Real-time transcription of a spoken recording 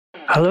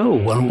Hello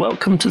and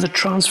welcome to the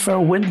Transfer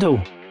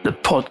Window, the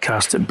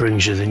podcast that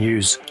brings you the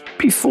news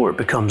before it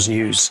becomes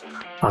news,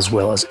 as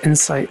well as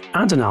insight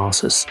and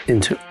analysis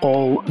into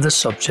all the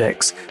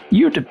subjects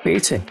you're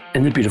debating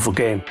in the beautiful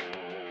game.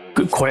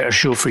 Got quite a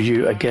show for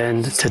you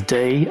again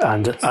today,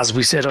 and as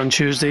we said on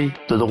Tuesday,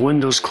 the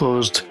window's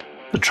closed.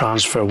 The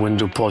Transfer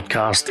Window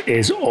podcast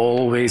is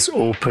always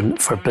open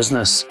for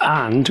business,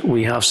 and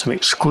we have some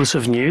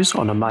exclusive news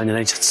on a Man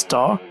United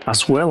star,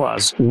 as well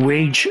as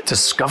wage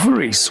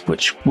discoveries,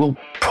 which will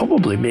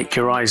probably make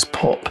your eyes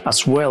pop,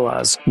 as well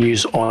as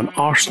news on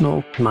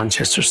Arsenal,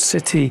 Manchester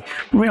City,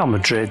 Real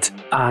Madrid,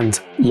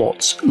 and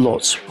lots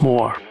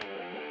more.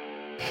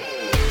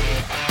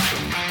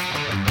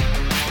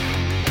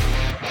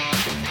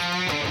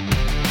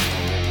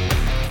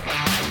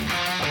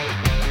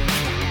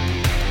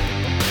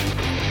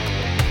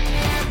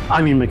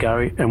 I'm Ian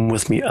McGarry, and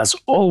with me, as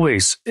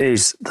always,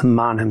 is the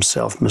man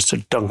himself,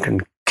 Mr.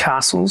 Duncan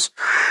Castles.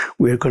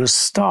 We're going to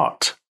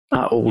start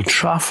at Old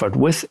Trafford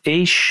with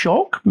a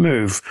shock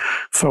move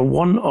for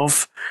one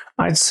of,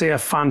 I'd say, a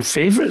fan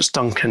favourites,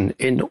 Duncan,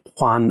 in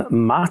Juan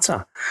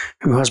Mata,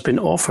 who has been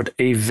offered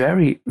a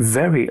very,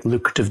 very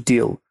lucrative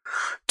deal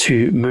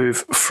to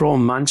move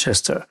from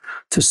Manchester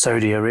to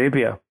Saudi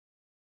Arabia.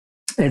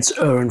 It's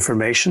our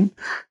information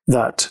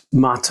that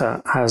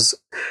Mata has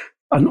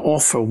an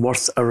offer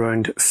worth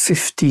around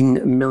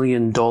 $15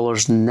 million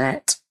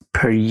net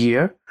per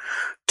year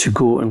to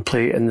go and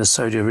play in the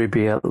Saudi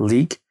Arabia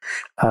League.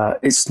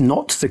 It's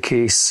not the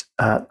case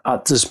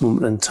at this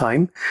moment in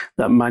time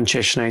that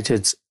Manchester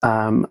United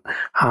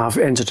have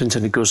entered into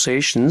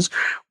negotiations.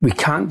 We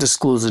can't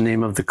disclose the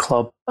name of the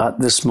club at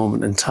this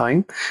moment in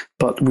time,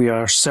 but we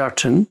are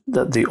certain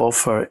that the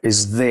offer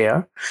is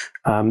there.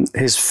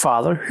 His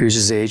father, who's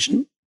his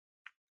agent,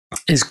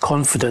 is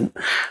confident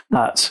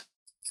that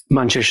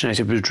Manchester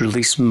United would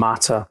release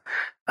Mata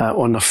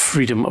on a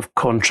freedom of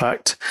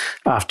contract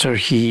after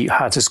he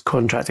had his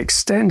contract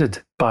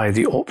extended by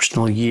the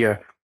optional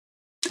year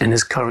in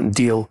his current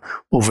deal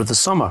over the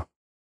summer.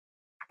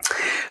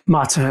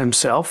 Mata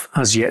himself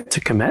has yet to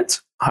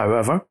commit.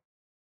 However,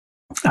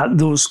 at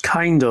those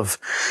kind of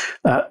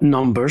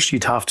numbers,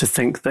 you'd have to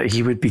think that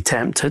he would be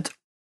tempted.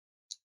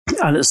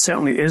 And it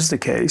certainly is the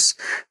case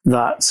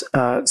that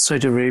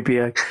Saudi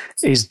Arabia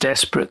is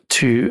desperate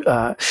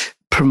to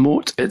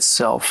promote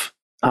itself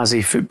as a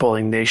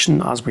footballing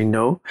nation, as we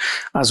know,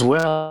 as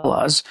well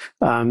as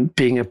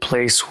being a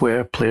place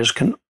where players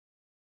can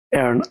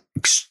earn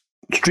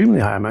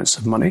extremely high amounts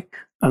of money.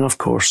 And of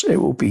course, it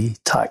will be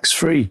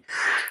tax-free.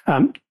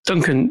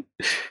 Duncan,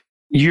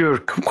 you're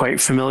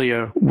quite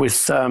familiar with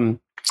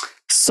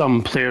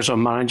some players or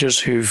managers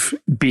who've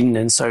been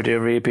in Saudi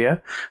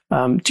Arabia.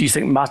 Do you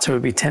think Mata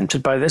would be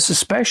tempted by this,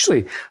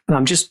 especially, and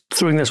I'm just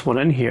throwing this one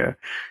in here,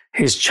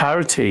 his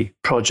charity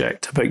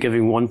project about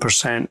giving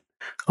 1%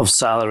 of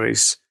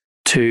salaries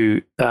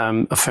to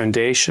a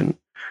foundation?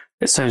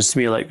 It sounds to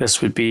me like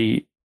this would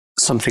be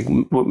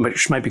something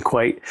which might be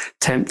quite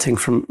tempting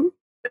from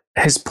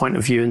his point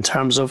of view in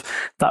terms of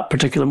that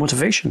particular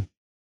motivation.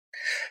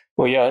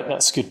 Well, yeah,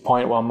 that's a good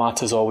point. Well,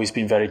 Mata's always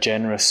been very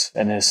generous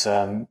in his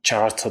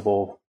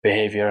charitable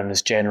behaviour and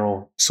his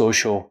general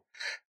social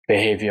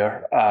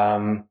behaviour.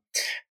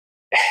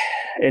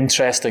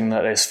 Interesting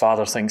that his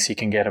father thinks he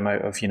can get him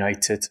out of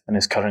United in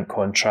his current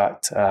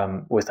contract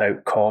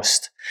without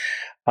cost.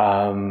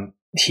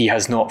 He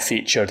has not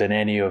featured in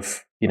any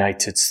of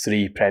United's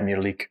 3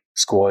 Premier League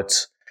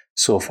squads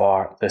so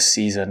far this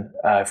season.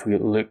 If we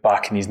look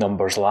back in his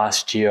numbers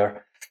last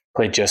year,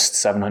 played just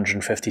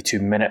 752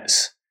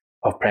 minutes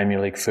of Premier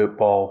League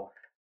football,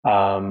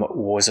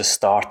 was a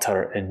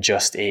starter in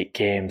just 8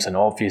 games. And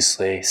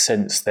obviously,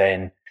 since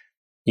then,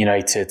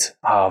 United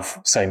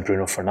have signed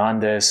Bruno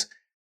Fernandes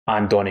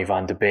and Donny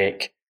van de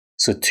Beek,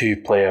 so 2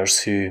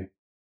 players who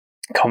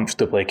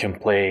comfortably can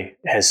play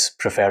his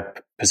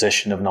preferred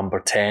position of number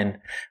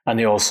 10. And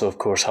they also, of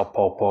course, have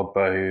Paul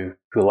Pogba,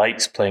 who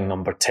likes playing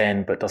number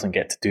 10 but doesn't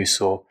get to do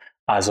so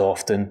as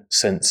often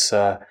since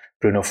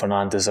Bruno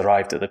Fernandes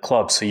arrived at the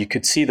club. So you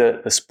could see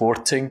the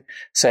sporting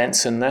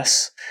sense in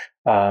this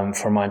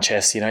for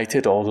Manchester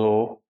United,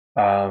 although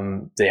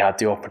they had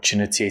the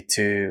opportunity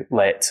to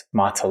let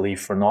Mata leave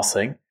for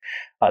nothing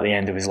at the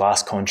end of his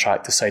last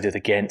contract, decided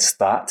against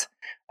that.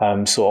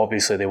 So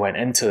obviously they went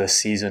into this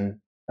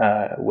season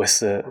with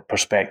the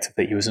perspective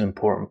that he was an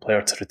important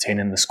player to retain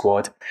in the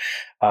squad.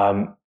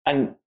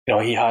 And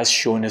he has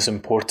shown his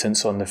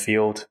importance on the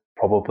field,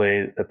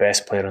 probably the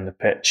best player on the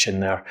pitch in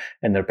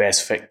their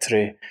best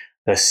victory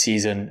this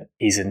season.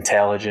 He's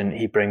intelligent.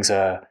 He brings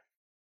a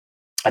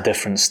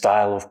different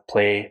style of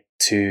play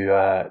to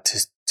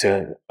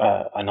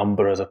a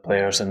number of the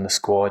players in the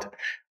squad,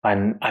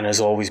 and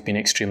has always been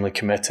extremely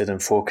committed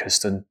and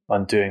focused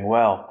on doing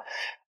well.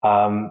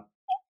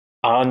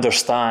 I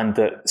understand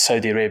that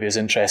Saudi Arabia's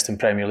interest in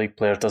Premier League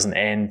players doesn't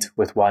end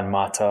with Juan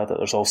Mata, that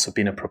there's also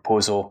been a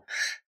proposal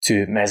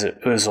to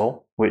Mesut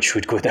Ozil, which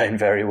would go down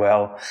very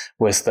well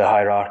with the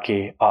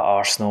hierarchy at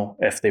Arsenal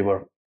if they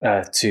were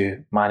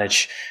to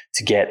manage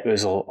to get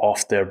Ozil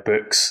off their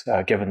books,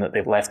 given that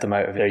they've left him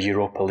out of their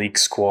Europa League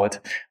squad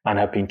and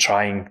have been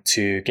trying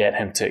to get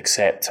him to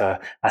accept a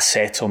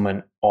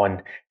settlement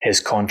on his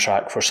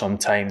contract for some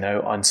time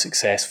now,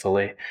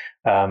 unsuccessfully.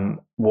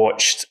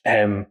 Watched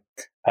him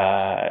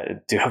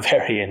do a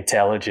very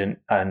intelligent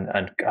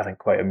and I think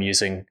quite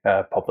amusing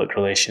public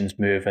relations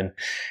move in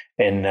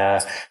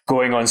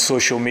going on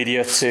social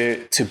media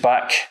to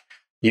back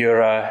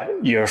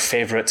your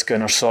favourite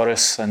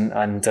Gunnersaurus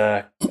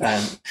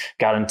and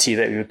guarantee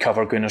that he would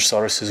cover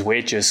Gunnersaurus's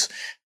wages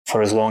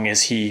for as long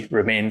as he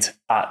remained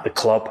at the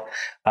club.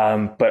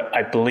 But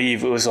I believe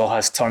Ozil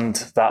has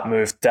turned that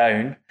move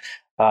down,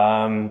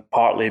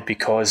 partly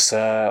because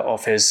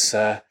of his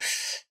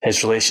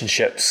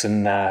relationships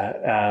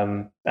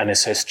and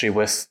his history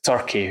with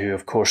Turkey, who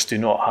of course do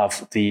not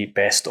have the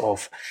best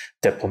of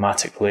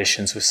diplomatic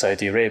relations with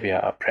Saudi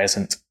Arabia at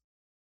present.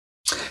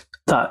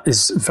 That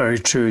is very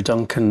true,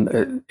 Duncan.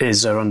 It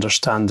is our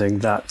understanding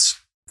that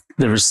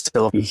there is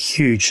still a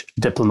huge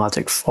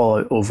diplomatic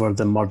fallout over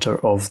the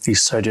murder of the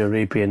Saudi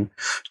Arabian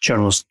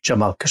journalist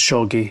Jamal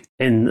Khashoggi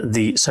in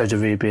the Saudi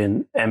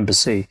Arabian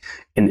embassy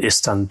in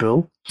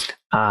Istanbul.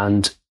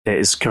 And it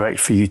is correct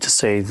for you to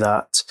say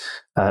that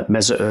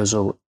Mesut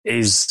Ozil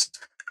is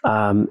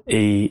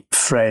a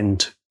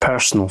friend,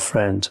 personal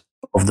friend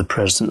of the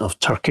president of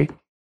Turkey.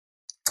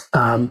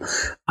 And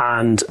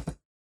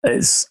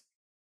it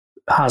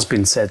has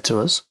been said to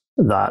us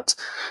that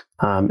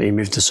a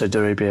move to Saudi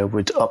Arabia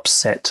would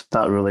upset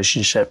that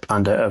relationship,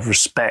 and out of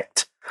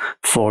respect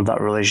for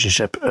that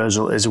relationship,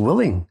 Ozil is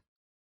willing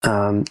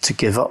to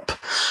give up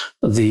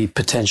the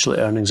potential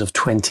earnings of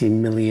 $20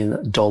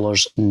 million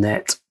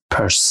net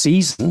per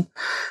season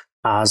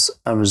as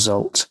a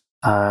result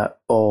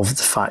of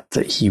the fact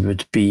that he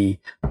would be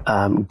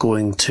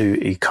going to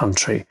a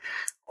country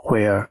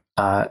where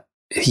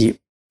he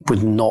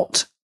would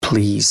not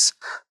please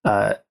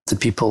the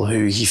people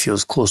who he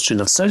feels close to.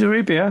 Now, Saudi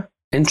Arabia,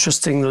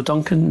 interesting though,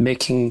 Duncan,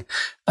 making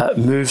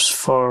moves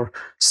for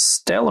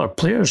stellar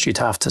players, you'd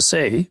have to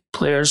say,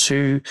 players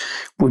who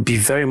would be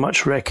very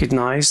much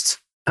recognised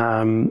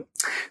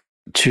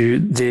to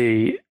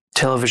the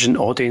television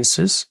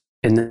audiences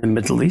in the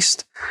Middle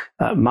East.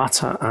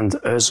 Mata and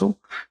Ozil,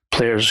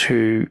 players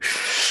who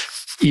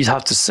you'd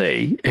have to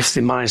say, if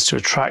they managed to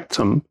attract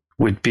them,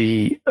 would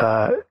be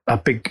a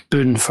big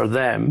boon for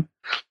them.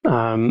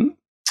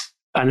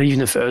 And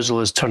even if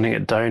Ozil is turning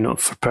it down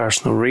for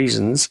personal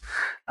reasons,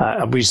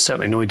 we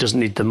certainly know he doesn't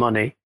need the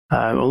money.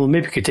 Although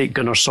maybe he could take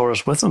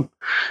Gunnersaurus with him,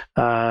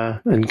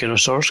 and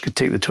Gunnersaurus could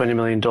take the $20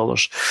 million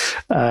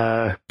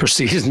per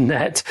season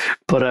net.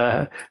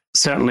 But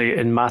certainly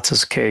in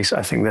Mata's case,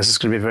 I think this is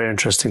going to be a very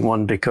interesting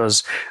one,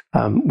 because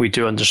we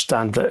do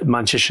understand that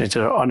Manchester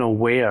United are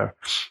unaware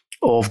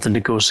of the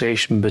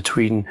negotiation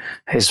between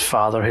his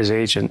father, his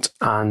agent,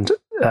 and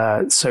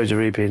Saudi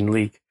Arabian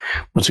League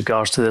with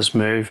regards to this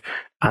move,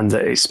 and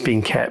that it's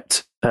being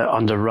kept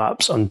under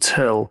wraps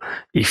until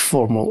a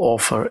formal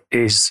offer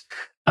is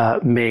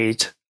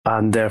made,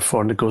 and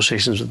therefore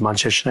negotiations with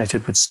Manchester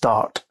United would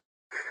start.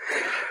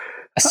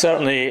 I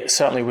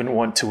certainly wouldn't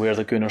want to wear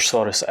the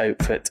Gunnersaurus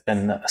outfit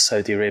in a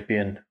Saudi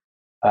Arabian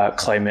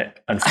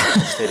climate and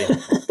stadium.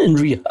 In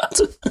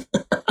Riyadh.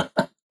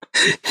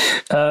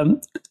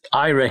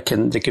 I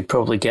reckon they could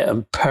probably get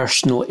him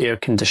personal air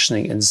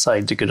conditioning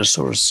inside the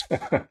Gunnersaurus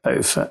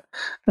outfit,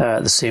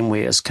 the same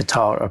way as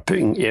Qatar are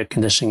putting air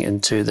conditioning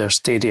into their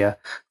stadia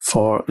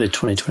for the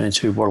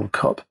 2022 World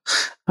Cup.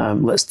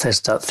 Let's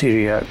test that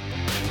theory out.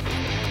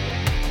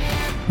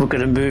 We're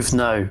going to move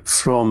now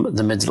from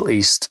the Middle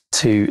East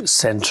to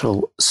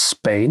central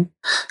Spain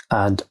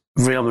and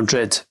Real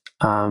Madrid.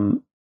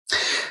 Some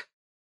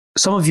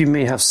of you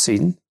may have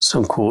seen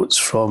some quotes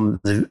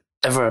from the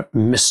ever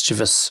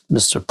mischievous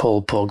Mr.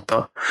 Paul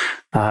Pogba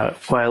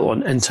while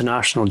on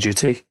international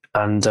duty.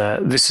 And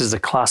this is the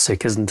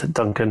classic, isn't it,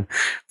 Duncan,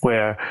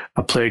 where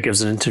a player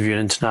gives an interview on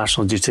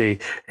international duty,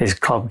 his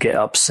club get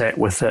upset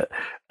with it,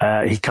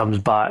 he comes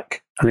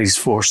back and he's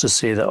forced to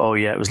say that, oh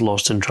yeah, it was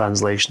lost in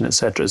translation,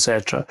 etc.,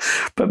 etc.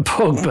 But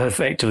Pogba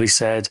effectively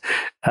said,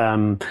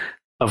 I'm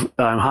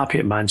happy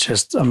at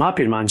Manchester. I'm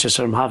happy in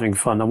Manchester. I'm having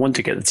fun. I want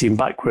to get the team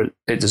back where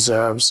it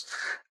deserves.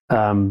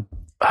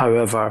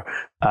 However,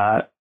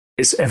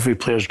 it's every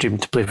player's dream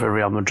to play for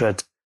Real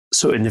Madrid.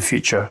 So in the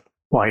future,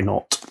 why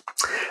not?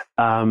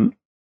 Now,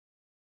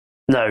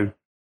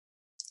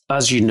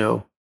 as you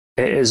know,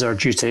 it is our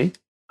duty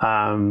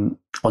on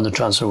the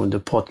Transfer Window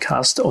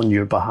podcast on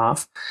your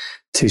behalf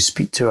to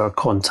speak to our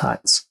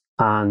contacts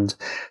and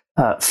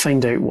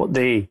find out what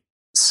they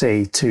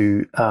say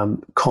to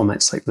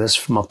comments like this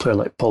from a player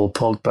like Paul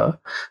Pogba,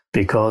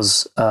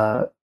 because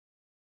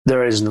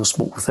there is no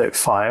smoke without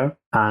fire,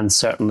 and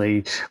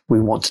certainly we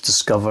want to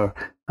discover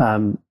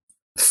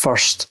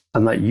first,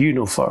 and let you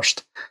know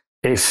first,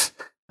 if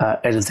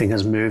anything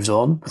has moved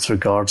on with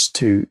regards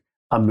to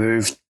a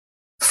move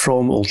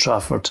from Old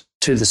Trafford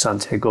to the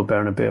Santiago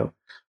Bernabeu,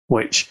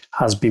 which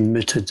has been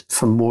mooted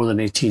for more than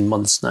 18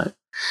 months now.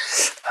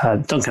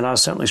 Duncan, I've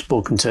certainly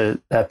spoken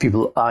to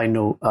people I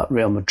know at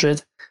Real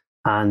Madrid,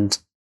 and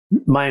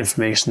my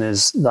information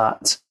is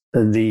that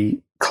the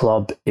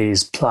club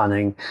is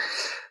planning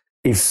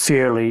a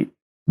fairly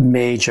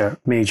major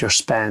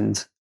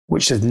spend,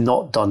 which they've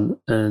not done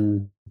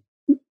in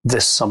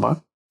this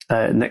summer,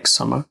 next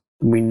summer.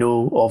 We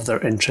know of their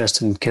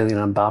interest in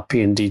Kylian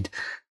Mbappe. Indeed,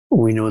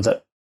 we know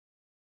that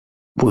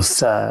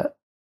both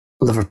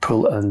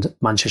Liverpool and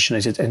Manchester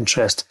United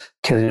interest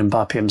Kylian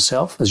Mbappe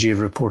himself, as you've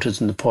reported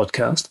in the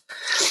podcast.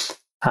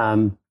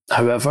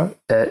 However,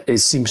 it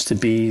seems to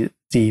be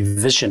the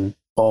vision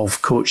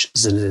of coach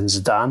Zinedine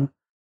Zidane,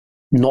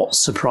 not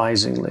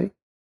surprisingly,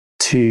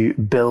 to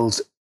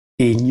build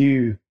a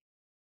new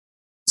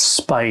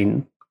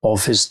spine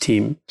of his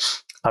team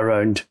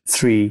around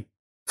 3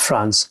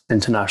 France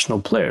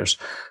international players,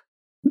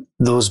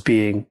 those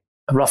being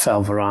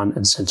Raphael Varane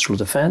in central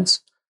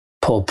defence,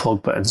 Paul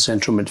Pogba in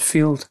central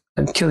midfield,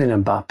 and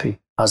Kylian Mbappe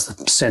as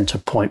the centre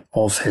point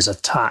of his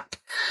attack.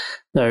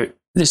 Now,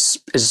 this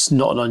is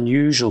not an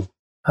unusual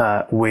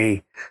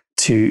way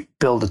to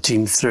build a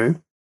team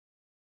through,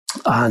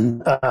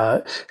 and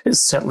it's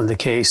certainly the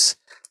case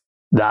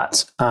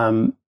that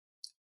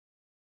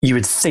you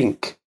would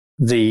think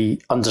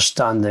the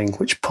understanding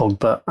which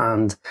Pogba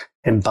and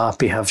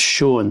Mbappe have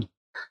shown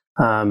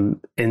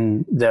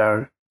in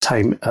their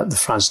time at the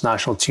France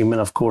national team,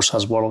 and of course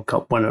as World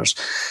Cup winners,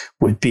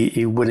 would be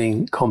a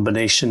winning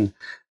combination.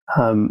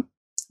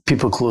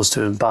 People close to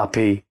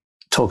Mbappe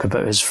talk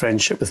about his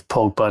friendship with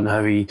Pogba and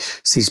how he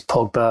sees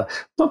Pogba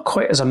not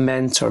quite as a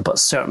mentor, but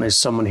certainly as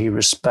someone he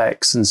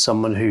respects and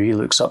someone who he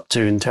looks up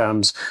to in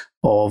terms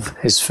of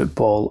his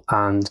football,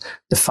 and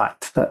the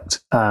fact that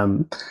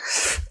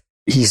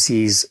he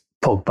sees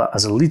Pogba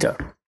as a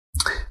leader.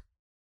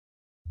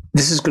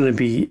 This is going to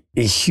be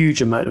a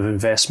huge amount of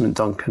investment,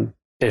 Duncan,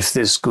 if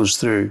this goes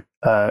through.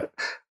 I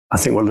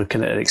think we're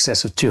looking at in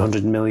excess of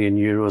 200 million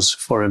euros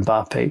for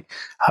Mbappe.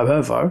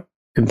 However,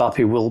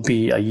 Mbappe will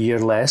be a year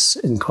less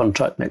in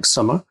contract next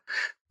summer.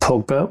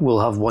 Pogba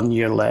will have 1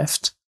 year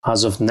left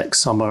as of next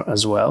summer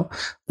as well.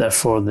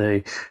 Therefore,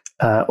 the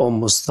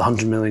almost the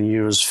 100 million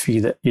euros fee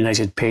that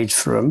United paid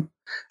for him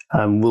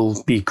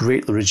will be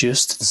greatly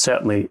reduced,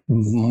 certainly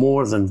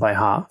more than by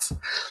half.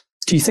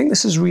 Do you think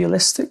this is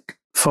realistic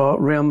for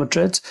Real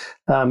Madrid,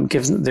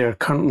 given that they're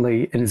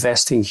currently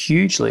investing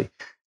hugely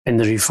in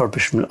the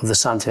refurbishment of the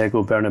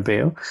Santiago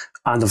Bernabeu?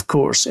 And of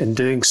course, in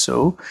doing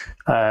so,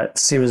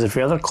 same as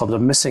every other club, they're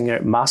missing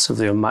out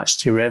massively on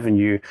match-day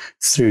revenue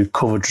through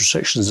COVID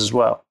restrictions as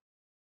well.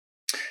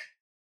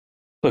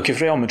 Look,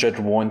 if Real Madrid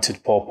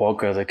wanted Paul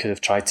Pogba, they could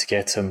have tried to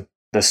get him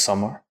this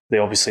summer. They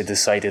obviously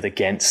decided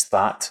against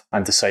that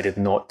and decided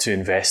not to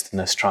invest in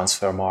this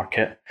transfer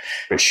market.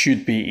 It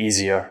should be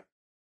easier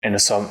in a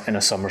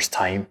summer's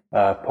time.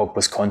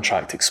 Pogba's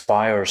contract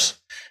expires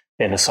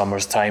in a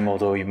summer's time,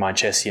 although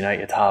Manchester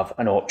United have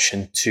an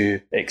option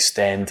to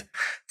extend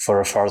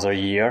for a further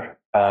year.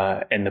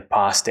 In the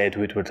past, Ed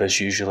Woodward has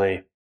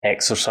usually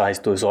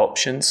exercised those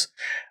options.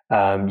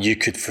 You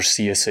could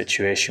foresee a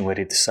situation where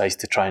he decides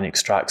to try and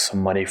extract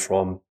some money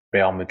from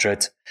Real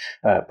Madrid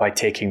by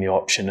taking the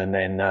option and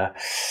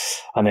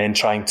then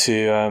trying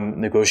to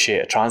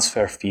negotiate a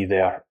transfer fee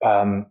there.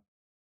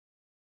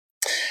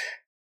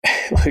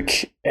 Look,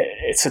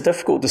 it's a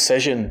difficult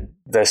decision,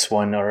 this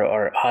one,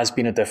 or it has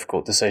been a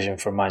difficult decision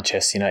for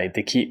Manchester United.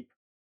 They keep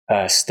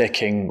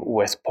sticking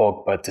with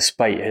Pogba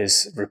despite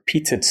his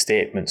repeated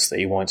statements that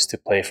he wants to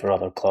play for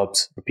other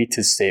clubs,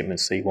 repeated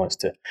statements that he wants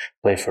to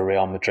play for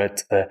Real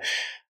Madrid.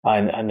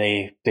 And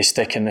they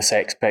stick in this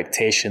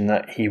expectation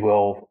that he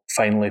will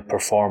finally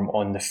perform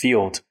on the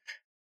field.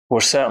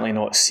 We're certainly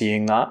not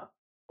seeing that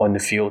on the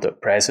field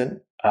at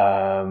present.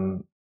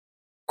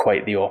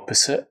 Quite the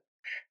opposite.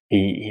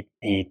 He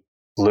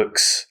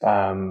looks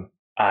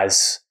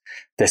as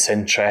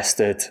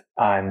disinterested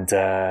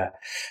and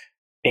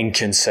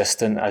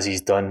inconsistent as he's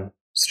done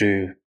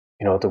through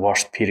the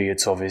worst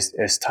periods of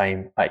his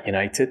time at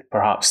United.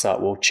 Perhaps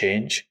that will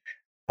change.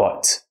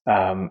 But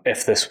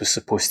if this was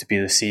supposed to be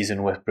the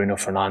season with Bruno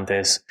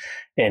Fernandes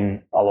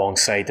in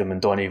alongside him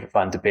and Donny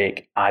van de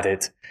Beek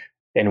added,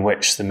 in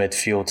which the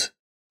midfield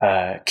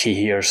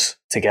coheres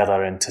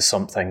together into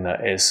something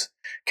that is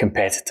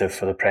competitive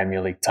for the Premier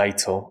League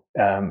title,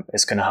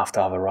 it's going to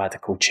have a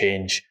radical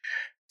change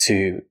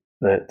to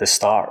the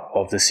start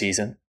of the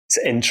season. It's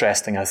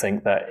interesting, I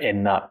think, that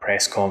in that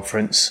press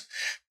conference,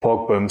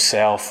 Pogba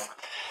himself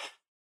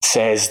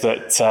says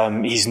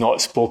that he's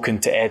not spoken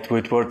to Ed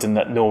Woodward and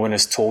that no one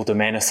has told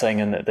him anything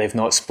and that they've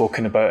not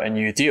spoken about a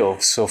new deal.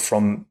 So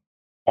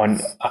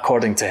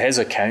according to his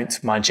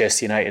account,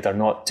 Manchester United are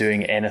not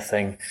doing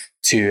anything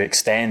to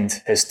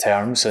extend his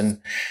terms.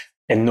 And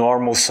in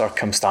normal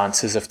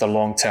circumstances, if the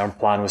long-term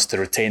plan was to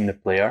retain the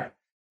player,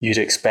 you'd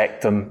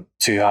expect them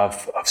to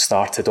have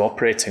started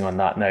operating on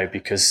that now,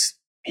 because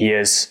he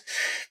is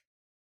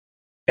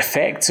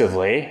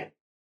effectively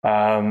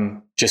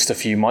just a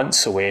few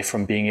months away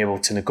from being able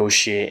to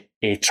negotiate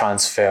a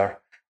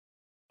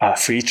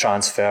free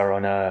transfer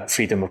on a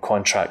freedom of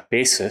contract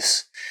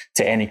basis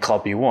to any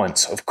club he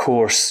wants. Of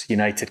course,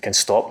 United can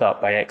stop that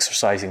by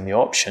exercising the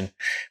option,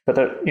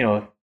 but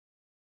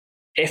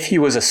if he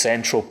was a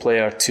central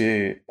player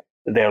to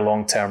their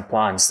long-term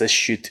plans, this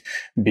should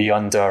be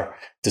under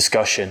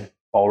discussion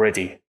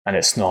already, and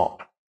it's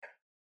not.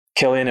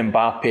 Kylian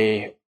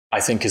Mbappe, I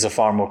think, is a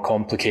far more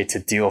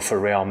complicated deal for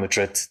Real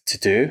Madrid to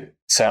do,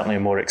 certainly a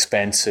more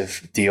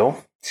expensive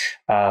deal.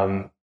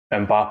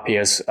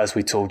 Mbappe, as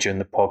we told you in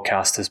the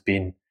podcast, has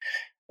been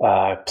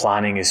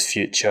planning his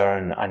future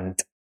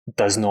and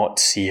does not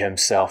see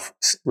himself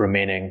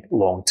remaining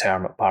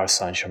long-term at Paris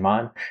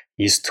Saint-Germain.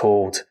 He's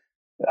told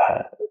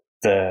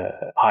the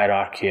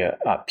hierarchy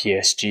at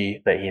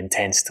PSG that he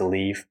intends to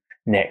leave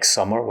next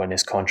summer when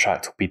his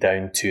contract will be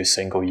down to a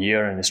single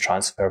year and his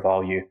transfer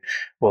value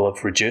will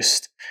have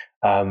reduced.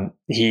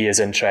 He is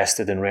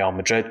interested in Real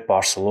Madrid,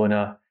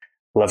 Barcelona,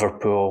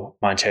 Liverpool,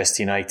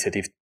 Manchester United,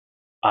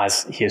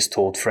 as he has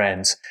told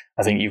friends.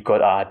 I think you've got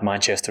to add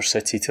Manchester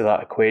City to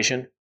that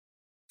equation.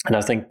 And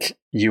I think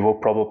you will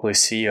probably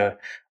see a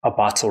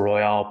battle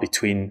royale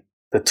between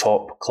the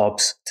top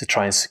clubs to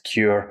try and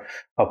secure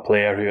a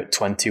player who at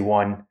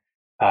 21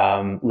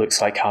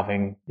 looks like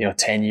having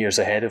 10 years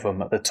ahead of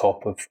him at the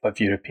top of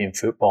European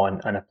football,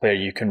 and a player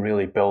you can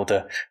really build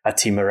a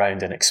team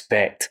around and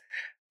expect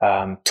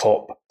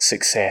top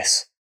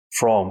success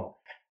from.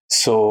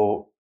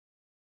 So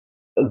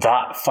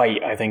that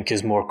fight, I think,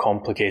 is more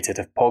complicated.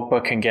 If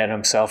Pogba can get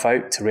himself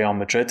out to Real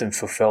Madrid and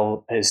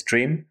fulfill his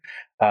dream,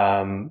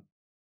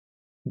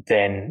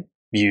 then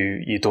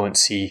you don't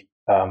see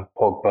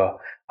Pogba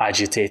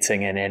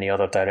agitating in any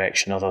other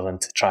direction other than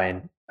to try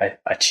and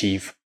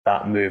achieve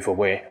that move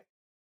away.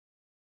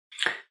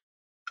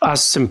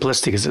 As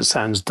simplistic as it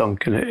sounds,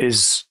 Duncan, it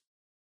is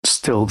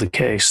still the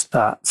case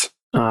that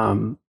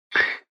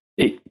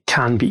it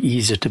can be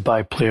easier to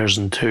buy players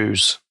in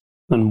twos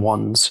than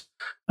ones.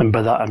 And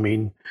by that I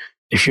mean,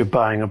 if you're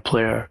buying a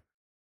player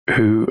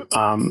who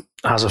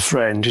has a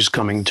friend who's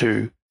coming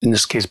to, in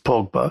this case,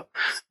 Pogba,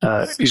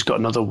 he's got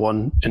another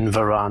one in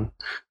Varane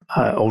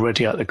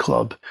already at the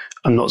club.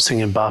 I'm not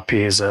saying Mbappe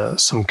is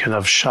some kind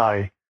of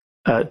shy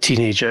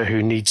teenager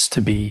who needs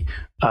to be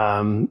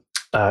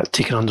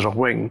taken under a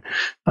wing.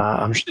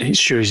 I'm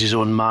sure he's his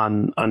own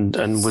man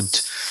and would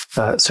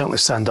certainly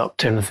stand up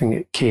to anything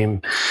that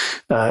came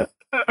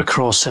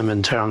across him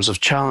in terms of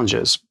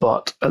challenges.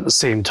 But at the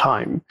same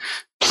time,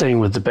 playing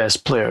with the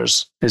best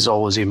players is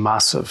always a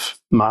massive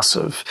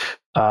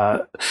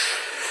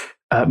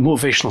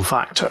motivational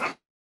factor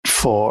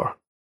for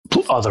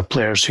other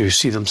players who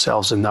see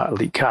themselves in that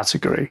elite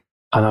category.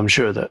 And I'm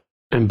sure that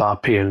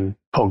Mbappe and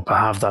Pogba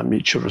have that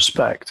mutual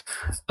respect,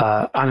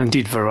 and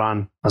indeed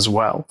Varane as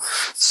well.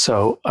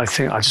 So I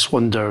just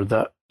wonder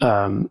that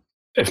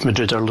if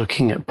Madrid are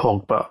looking at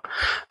Pogba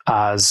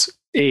as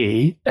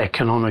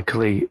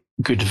economically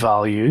good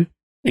value,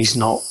 he's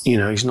not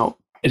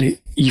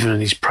even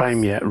in his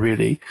prime yet,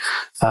 really,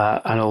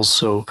 and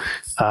also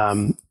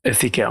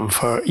if they get him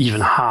for even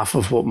half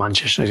of what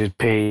Manchester United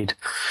paid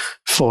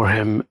for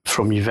him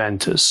from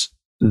Juventus,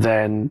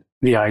 then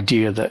the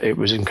idea that it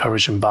was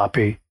encouraging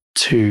Mbappe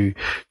to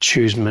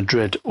choose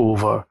Madrid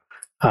over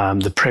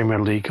the Premier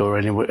League or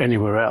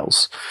anywhere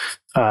else,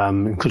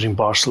 including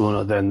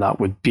Barcelona, then that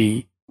would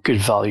be good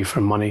value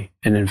for money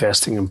in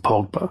investing in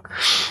Pogba.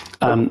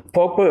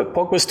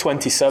 Pogba's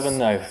 27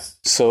 now,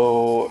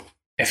 so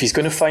if he's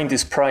going to find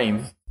his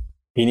prime,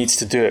 he needs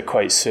to do it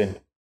quite soon.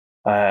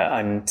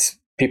 And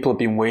people have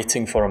been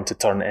waiting for him to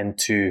turn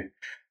into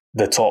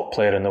the top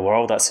player in the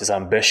world. That's his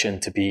ambition,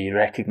 to be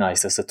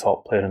recognised as the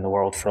top player in the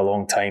world, for a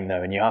long time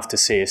now. And you have to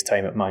say his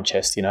time at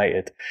Manchester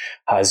United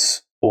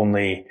has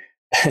only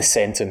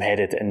sent him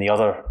headed in the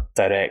other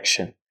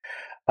direction.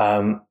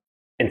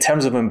 In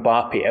terms of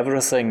Mbappe,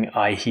 everything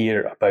I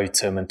hear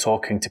about him and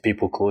talking to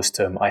people close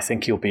to him, I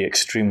think he'll be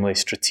extremely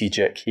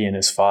strategic, he and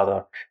his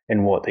father,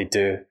 in what they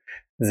do.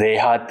 They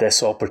had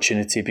this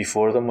opportunity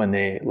before them when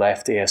they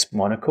left AS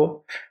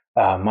Monaco.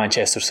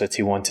 Manchester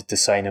City wanted to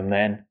sign him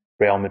then.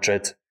 Real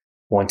Madrid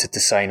wanted to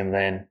sign him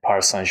then.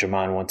 Paris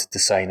Saint-Germain wanted to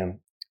sign him.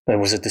 There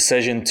was a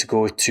decision to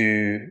go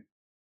to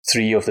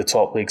 3 of the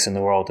top leagues in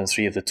the world and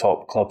 3 of the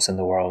top clubs in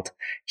the world.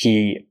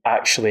 He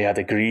actually had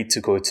agreed to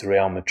go to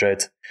Real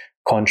Madrid.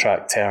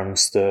 Contract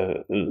terms,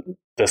 the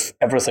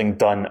everything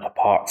done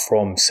apart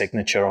from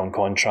signature on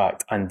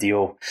contract and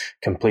deal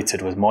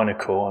completed with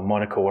Monaco, and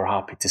Monaco were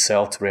happy to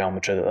sell to Real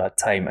Madrid at that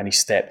time, and he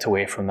stepped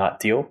away from that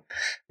deal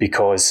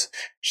because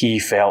he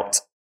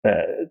felt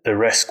the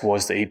risk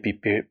was that he'd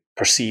be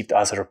perceived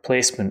as a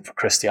replacement for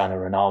Cristiano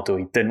Ronaldo.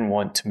 He didn't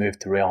want to move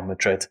to Real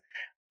Madrid,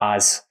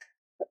 as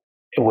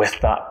with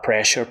that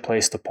pressure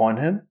placed upon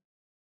him,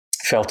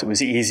 felt it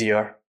was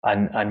easier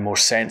and more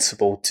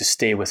sensible to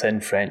stay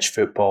within French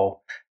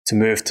football, to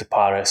move to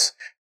Paris,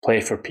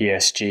 play for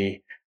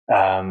PSG,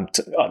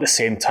 at the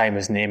same time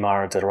as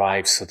Neymar had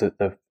arrived, so that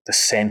the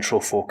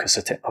central focus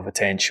of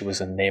attention was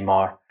on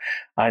Neymar.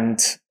 And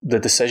the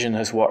decision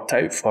has worked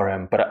out for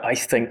him, but I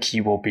think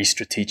he will be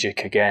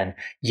strategic again.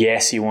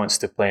 Yes, he wants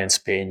to play in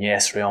Spain.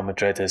 Yes, Real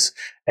Madrid is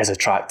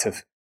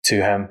attractive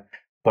to him.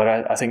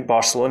 But I think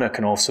Barcelona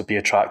can also be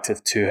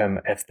attractive to him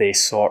if they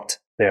sort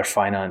their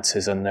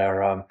finances and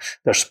their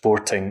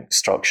sporting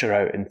structure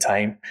out in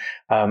time.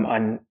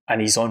 And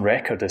he's on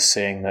record as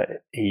saying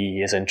that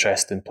he is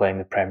interested in playing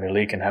the Premier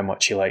League and how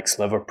much he likes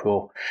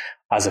Liverpool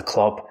as a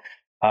club.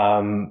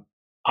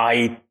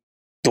 I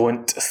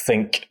don't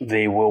think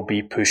they will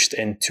be pushed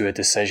into a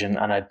decision,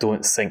 and I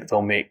don't think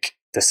they'll make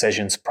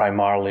decisions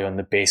primarily on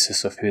the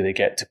basis of who they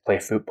get to play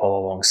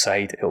football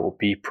alongside. It will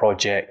be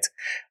project.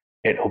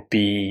 It'll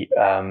be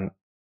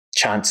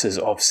chances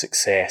of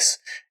success.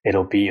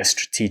 It'll be a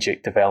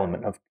strategic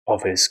development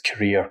of his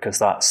career, because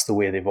that's the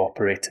way they've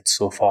operated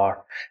so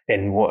far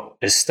in what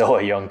is still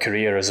a young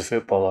career as a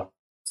footballer.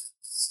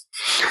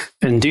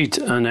 Indeed,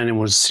 and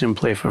anyone who's seen him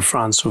play for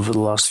France over the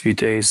last few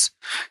days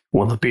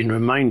will have been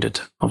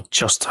reminded of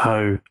just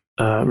how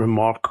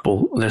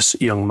remarkable this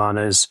young man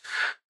is,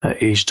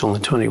 aged only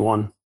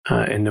 21,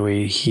 in the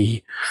way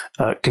he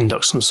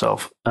conducts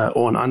himself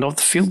on and off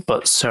the field,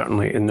 but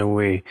certainly in the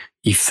way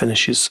he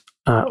finishes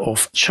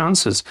off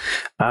chances.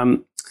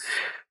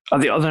 At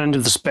the other end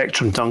of the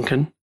spectrum,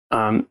 Duncan,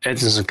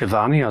 Edinson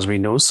Cavani, as we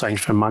know, signed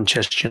for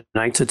Manchester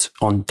United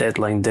on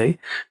deadline day.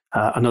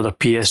 Another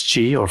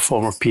PSG or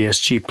former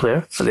PSG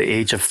player at the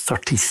age of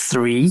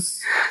 33.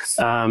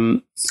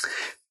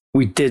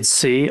 We did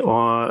say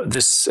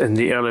this in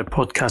the earlier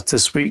podcast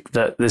this week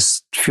that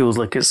this feels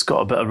like it's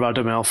got a bit of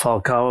Radamel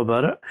Falcao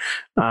about it.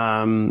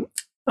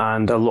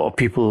 And a lot of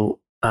people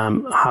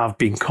have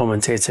been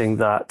commentating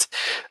that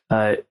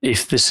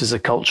if this is a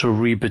cultural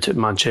reboot at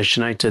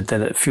Manchester United,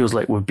 then it feels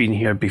like we've been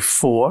here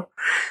before.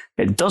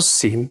 It does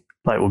seem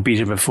like we've been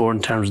here before in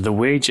terms of the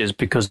wages,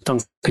 because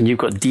Duncan, you've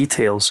got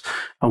details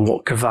on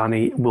what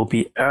Cavani will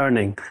be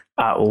earning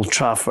at Old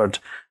Trafford,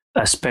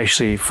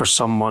 especially for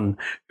someone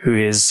who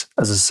is,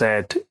 as I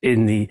said,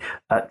 in the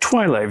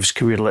twilight of his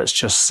career, let's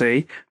just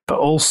say, but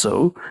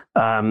also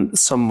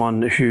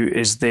someone who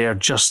is there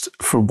just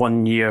for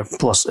 1 year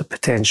plus a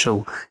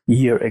potential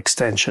year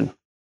extension.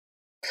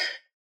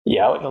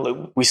 Yeah,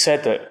 look, we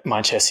said that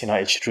Manchester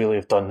United should really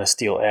have done this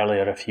deal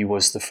earlier if he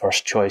was the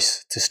first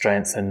choice to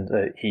strengthen,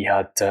 that he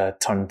had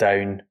turned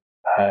down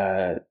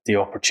the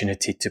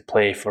opportunity to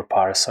play for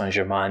Paris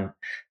Saint-Germain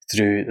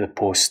through the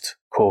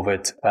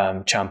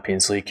post-COVID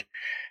Champions League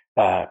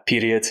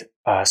period.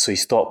 So he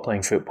stopped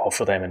playing football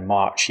for them in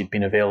March. He'd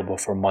been available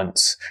for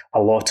months.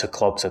 A lot of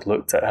clubs had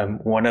looked at him.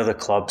 One of the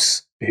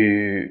clubs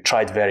who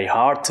tried very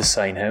hard to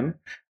sign him,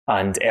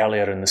 and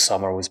earlier in the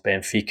summer, was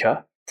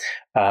Benfica.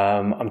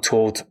 I'm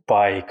told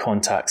by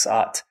contacts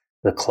at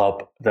the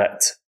club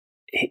that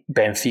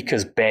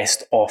Benfica's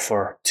best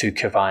offer to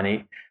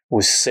Cavani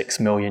was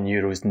 €6 million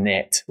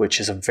net, which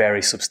is a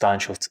very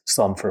substantial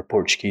sum for a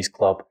Portuguese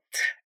club.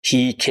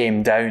 He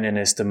came down in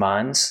his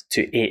demands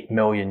to €8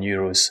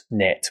 million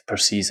net per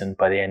season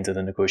by the end of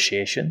the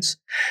negotiations,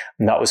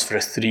 and that was for a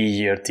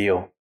 3-year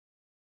deal.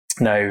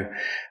 Now,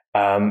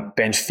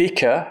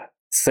 Benfica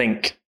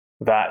think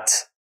that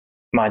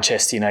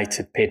Manchester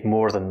United paid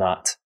more than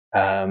that.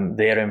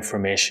 Their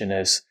information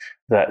is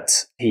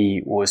that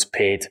he was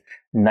paid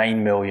 €9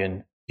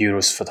 million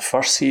for the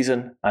first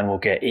season and will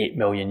get €8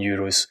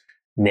 million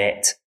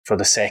net for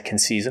the second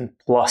season,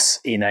 plus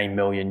a €9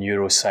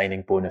 million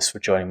signing bonus for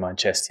joining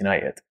Manchester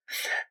United.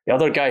 The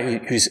other guy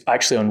who's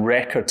actually on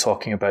record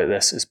talking about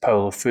this is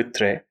Paulo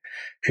Futre,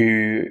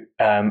 who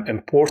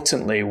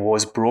importantly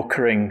was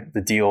brokering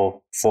the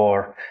deal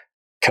for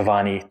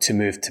Cavani to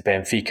move to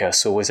Benfica,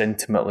 so was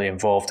intimately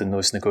involved in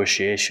those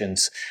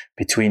negotiations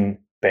between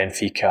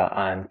Benfica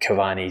and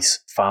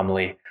Cavani's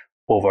family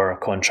over a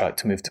contract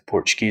to move to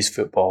Portuguese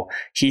football.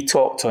 He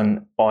talked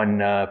on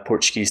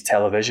Portuguese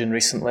television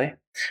recently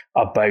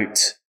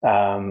about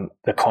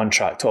the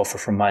contract offer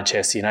from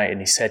Manchester United,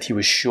 and he said he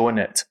was shown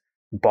it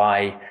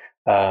by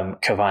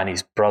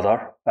Cavani's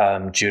brother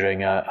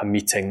during a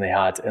meeting they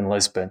had in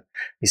Lisbon.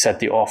 He said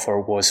the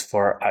offer was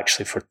for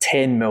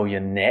 10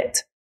 million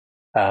net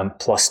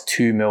plus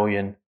 2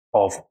 million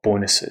of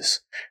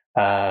bonuses.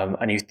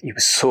 And he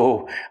was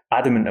so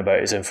adamant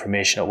about his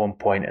information at one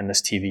point in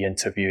this TV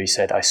interview. He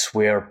said, "I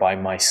swear by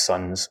my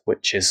sons,"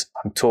 which is,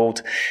 I'm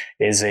told,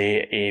 is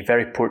a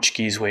very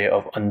Portuguese way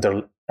of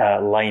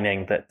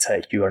underlining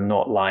that you are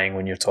not lying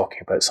when you're talking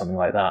about something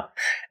like that.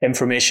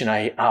 Information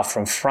I have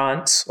from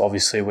France,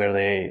 obviously, where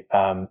they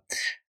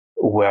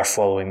were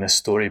following this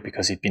story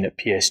because he'd been at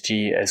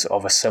PSG, is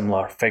of a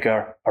similar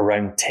figure,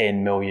 around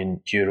 €10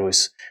 million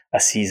a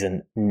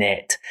season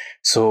net.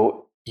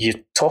 So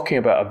you're talking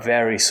about a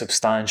very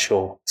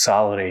substantial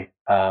salary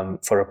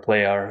for a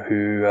player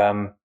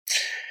who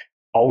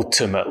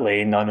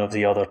ultimately none of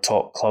the other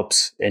top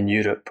clubs in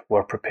Europe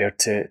were prepared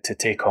to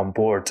take on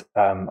board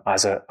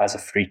as a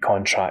free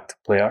contract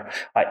player.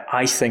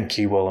 I think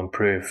he will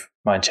improve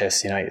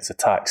Manchester United's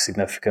attack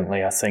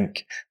significantly. I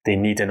think they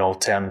need an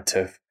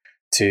alternative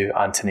to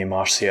Anthony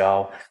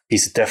Martial.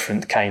 He's a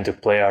different kind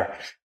of player.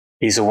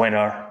 He's a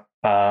winner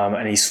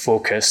and he's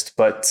focused,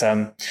 but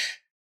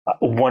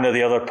one of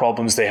the other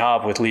problems they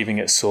have with leaving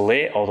it so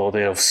late, although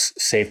they've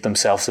saved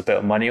themselves a bit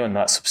of money on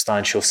that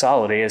substantial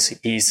salary, is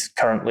he's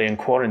currently in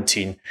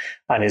quarantine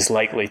and is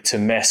likely to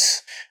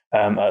miss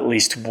at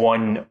least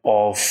one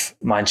of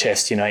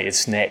Manchester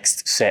United's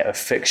next set of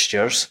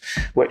fixtures,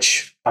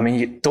 which, I mean,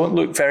 you don't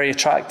look very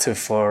attractive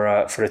for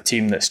a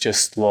team that's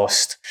just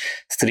lost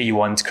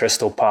 3-1 to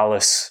Crystal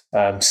Palace,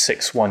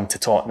 6-1 to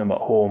Tottenham at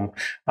home,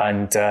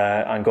 and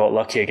got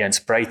lucky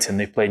against Brighton.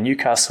 They play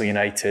Newcastle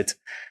United,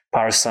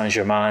 Paris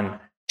Saint-Germain,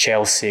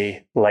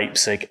 Chelsea,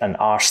 Leipzig, and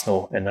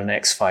Arsenal in their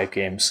next 5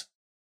 games.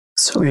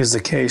 Certainly is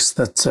the case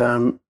that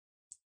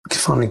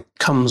Cavani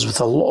comes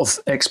with a lot of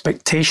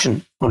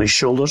expectation on his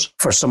shoulders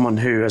for someone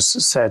who, as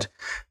said,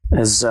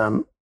 is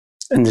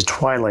in the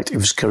twilight of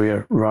his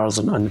career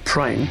rather than in the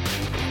prime.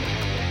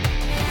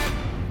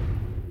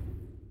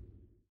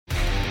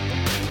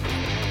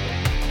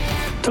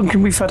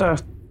 Duncan, we've had a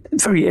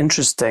very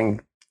interesting,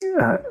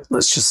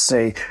 let's just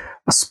say,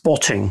 a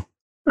spotting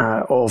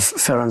of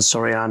Ferran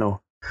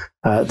Soriano,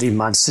 the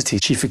Man City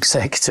chief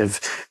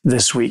executive,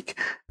 this week.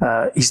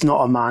 He's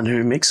not a man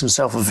who makes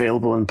himself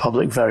available in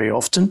public very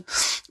often,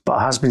 but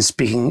has been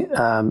speaking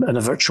in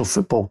a virtual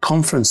football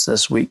conference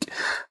this week.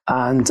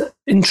 And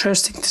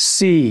interesting to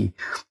see,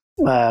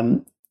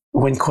 when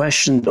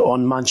questioned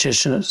on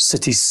Manchester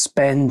City's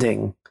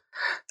spending,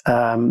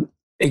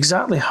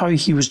 exactly how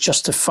he was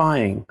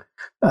justifying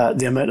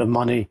the amount of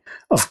money,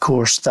 of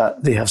course,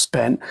 that they have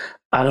spent.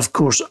 And of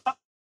course,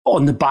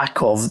 on the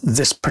back of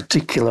this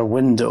particular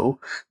window,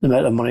 the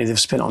amount of money they've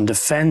spent on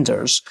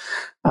defenders.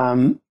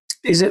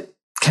 Is it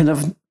kind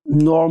of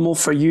normal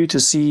for you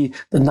to see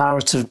the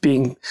narrative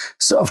being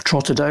sort of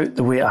trotted out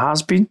the way it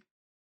has been?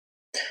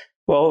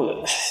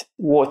 Well,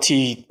 what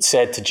he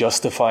said to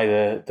justify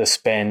the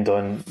spend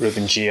on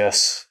Ruben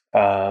Dias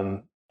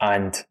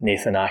and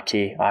Nathan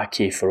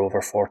Ake for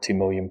over £40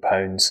 million,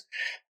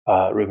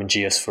 Ruben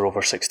Dias for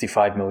over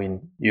 €65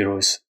 million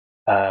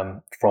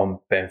from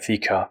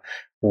Benfica,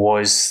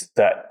 was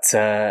that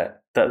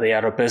they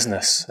are a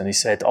business. And he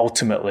said,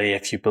 ultimately,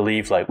 if you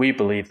believe, like we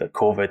believe, that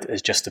COVID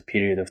is just a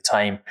period of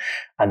time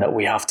and that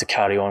we have to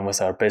carry on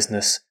with our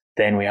business,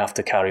 then we have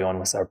to carry on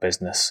with our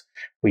business.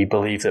 We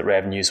believe that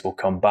revenues will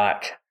come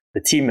back.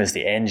 The team is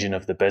the engine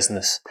of the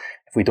business.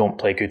 If we don't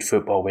play good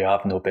football, we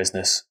have no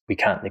business. We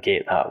can't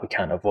negate that. We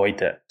can't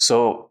avoid it.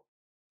 So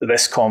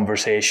this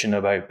conversation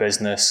about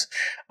business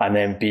and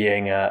then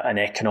being an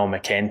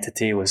economic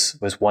entity was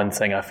one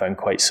thing I found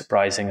quite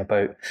surprising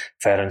about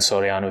Ferran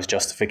Soriano's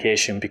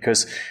justification,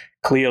 because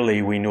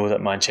clearly we know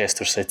that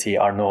Manchester City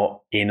are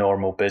not a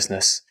normal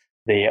business.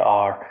 They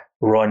are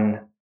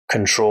run,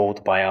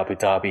 controlled by Abu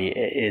Dhabi.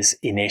 It is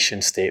a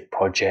nation-state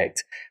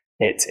project.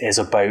 It is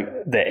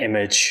about the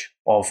image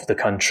of the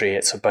country.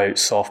 It's about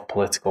soft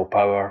political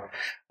power.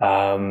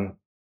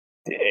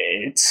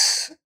 It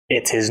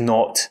is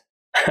not...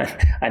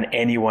 And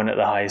anyone at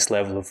the highest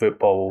level of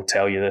football will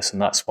tell you this,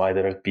 and that's why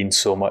there has been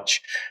so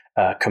much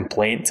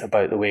complaint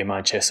about the way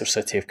Manchester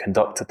City have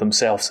conducted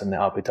themselves in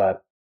the Abu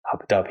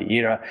Dhabi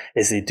era,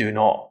 is they do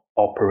not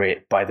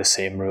operate by the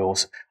same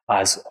rules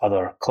as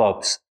other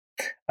clubs.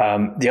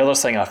 The other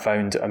thing I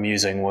found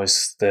amusing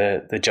was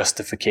the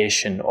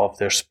justification of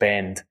their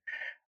spend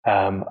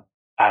as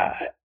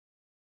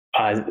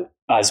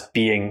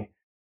being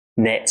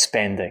net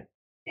spending.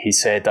 He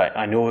said,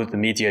 I know the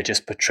media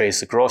just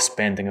portrays the gross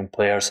spending on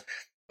players,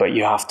 but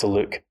you have to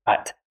look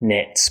at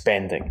net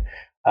spending.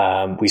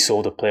 We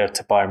sold a player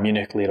to Bayern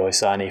Munich, Leroy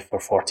Sané, for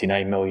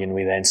 49 million.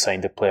 We then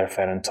signed a player,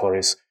 Ferran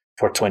Torres,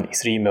 for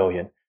 23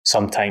 million.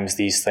 Sometimes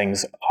these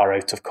things are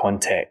out of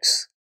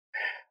context.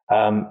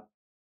 Found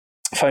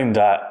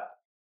that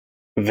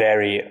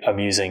very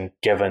amusing,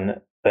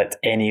 given that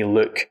any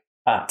look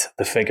at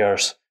the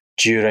figures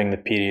during the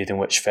period in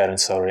which Ferran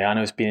Soriano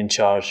has been in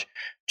charge,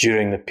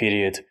 during the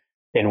period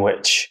in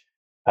which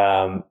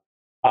Abu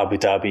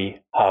Dhabi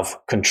have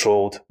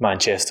controlled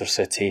Manchester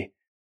City,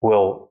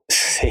 will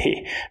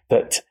say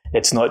that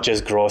it's not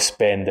just gross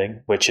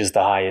spending, which is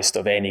the highest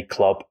of any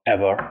club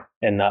ever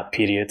in that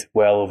period,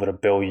 well over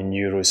 €1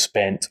 billion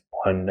spent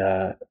on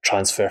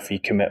transfer fee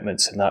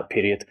commitments in that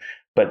period,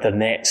 but the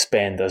net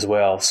spend as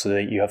well, so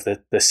that you have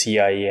the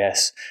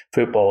CIES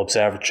Football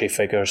Observatory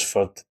figures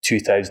for the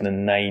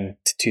 2009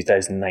 to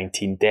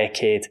 2019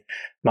 decade.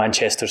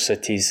 Manchester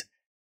City's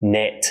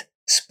net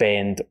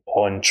spend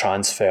on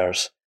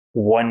transfers,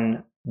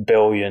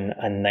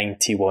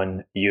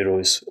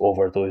 €1,091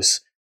 over those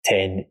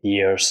 10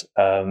 years,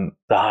 the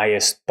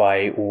highest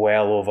by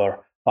well over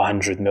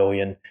 100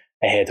 million,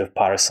 ahead of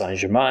Paris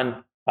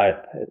Saint-Germain.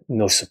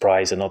 No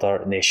surprise,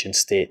 another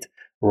nation-state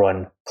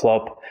run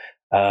club.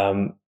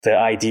 The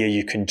idea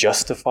you can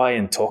justify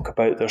and talk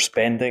about their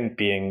spending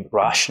being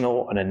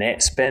rational on a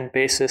net spend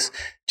basis,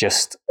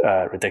 just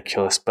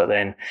ridiculous. But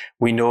then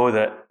we know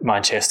that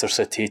Manchester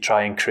City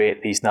try and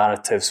create these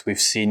narratives. We've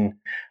seen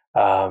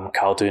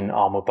Khaldoon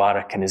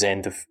Al-Mubarak in his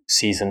end of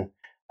season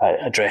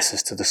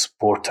addresses to the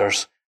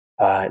supporters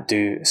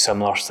do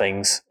similar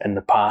things in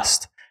the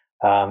past.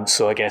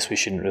 So I guess we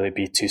shouldn't really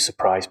be too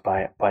surprised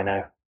by it by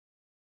now.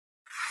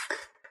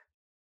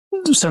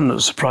 I'm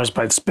not surprised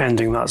by the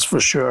spending, that's for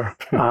sure,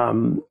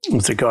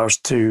 with regards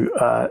to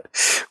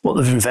what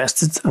they've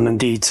invested and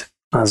indeed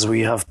as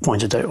we have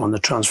pointed out on the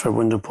Transfer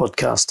Window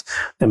podcast,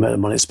 the amount of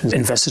money that's been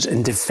invested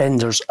in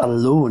defenders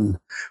alone,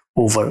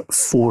 over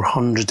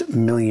 400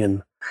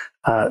 million.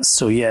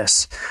 So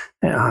yes,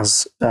 it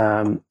has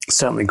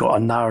certainly got a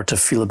narrative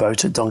feel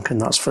about it, Duncan,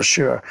 that's for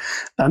sure.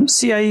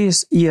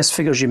 CIES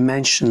figures you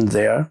mentioned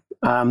there,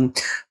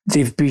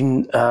 they've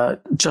been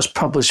just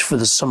published for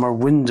the summer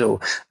window,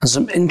 and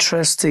some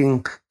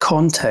interesting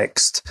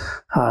context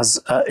has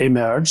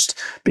emerged,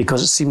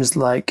 because it seems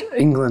like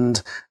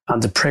England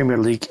and the Premier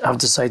League have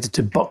decided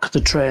to buck the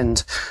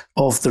trend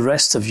of the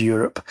rest of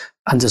Europe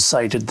and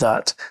decided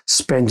that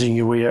spending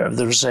your way out of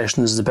the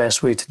recession is the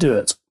best way to do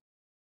it.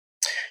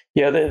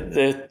 Yeah,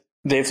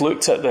 they've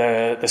looked at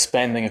the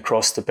spending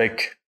across the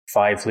big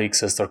five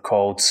leagues, as they're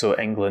called. So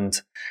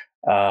England,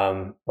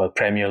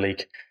 Premier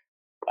League,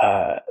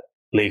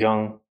 Ligue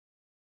 1,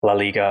 La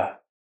Liga,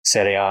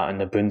 Serie A, and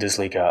the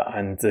Bundesliga.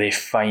 And they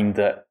find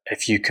that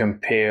if you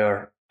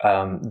compare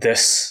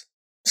this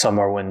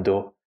summer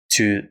window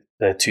to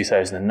the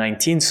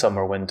 2019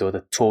 summer window,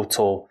 the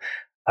total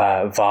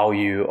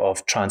value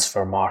of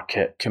transfer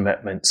market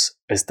commitments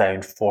is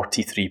down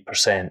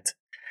 43%.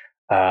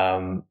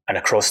 And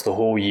across the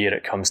whole year,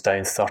 it comes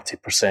down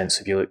 30%.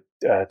 So if you look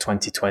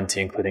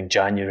 2020, including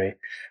January,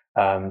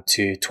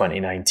 to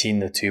 2019,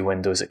 the two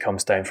windows, it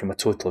comes down from a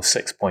total of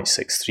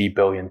 6.63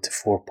 billion to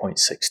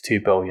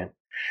 4.62 billion.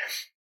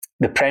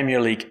 The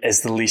Premier League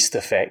is the least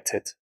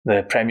affected.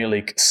 The Premier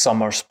League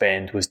summer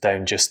spend was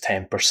down just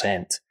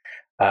 10%.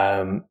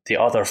 The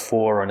other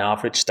four on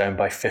average down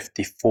by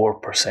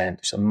 54%.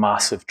 It's a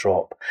massive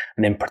drop.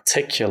 And in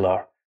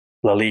particular,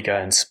 La Liga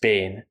in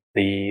Spain,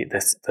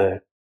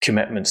 the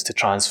commitments to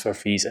transfer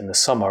fees in the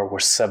summer were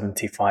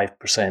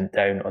 75%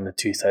 down on the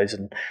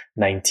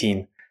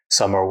 2019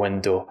 summer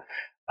window.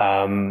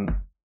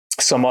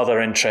 Some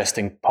other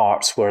interesting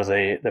parts were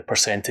the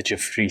percentage of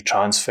free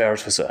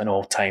transfers was at an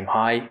all-time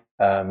high,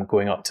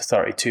 going up to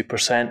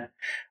 32%.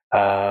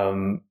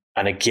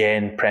 And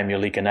again, Premier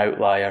League an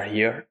outlier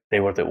here. They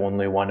were the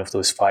only one of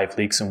those five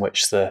leagues in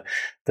which the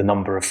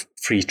number of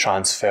free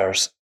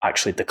transfers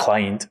actually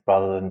declined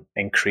rather than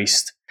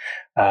increased.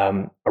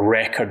 A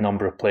record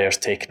number of players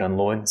taken on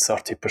loan,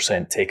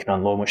 30% taken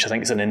on loan, which I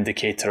think is an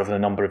indicator of the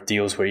number of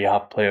deals where you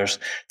have players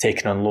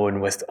taken on loan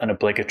with an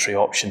obligatory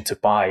option to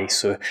buy.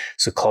 So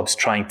clubs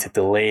trying to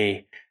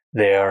delay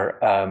their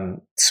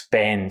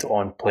spend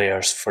on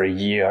players for a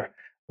year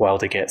while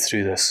they get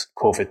through this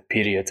COVID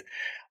period.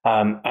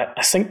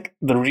 I think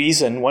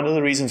one of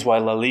the reasons why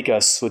La Liga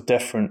is so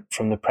different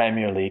from the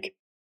Premier League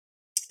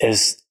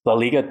is La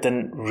Liga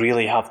didn't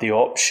really have the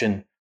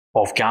option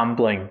of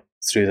gambling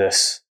through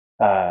this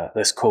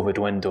COVID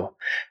window.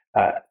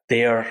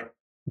 Their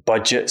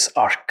budgets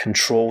are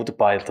controlled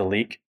by the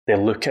league. They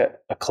look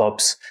at a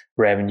club's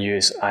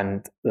revenues,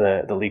 and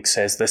the league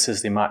says this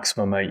is the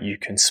maximum amount you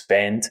can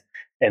spend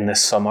in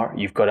this summer.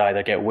 You've got to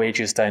either get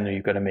wages down or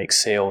you've got to make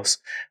sales.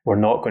 We're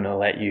not going to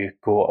let you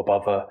go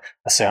above a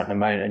certain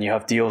amount. And you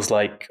have deals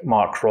like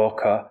Marc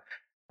Roca.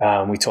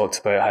 We talked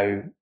about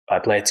how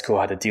Atletico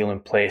had a deal in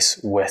place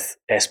with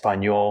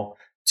Espanyol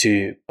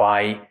to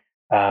buy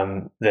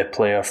the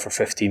player for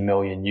 15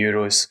 million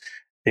euros.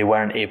 They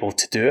weren't able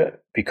to do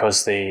it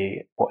because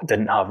they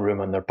didn't have room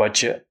on their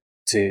budget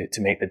to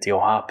make the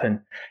deal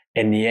happen.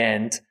 In the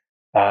end,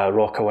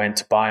 Roca went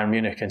to Bayern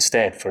Munich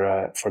instead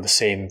for the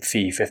same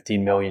fee,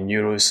 15 million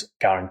euros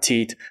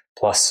guaranteed,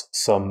 plus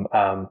some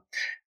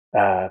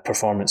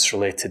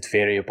performance-related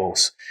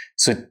variables.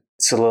 So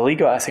La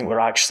Liga, I think,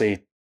 were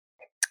actually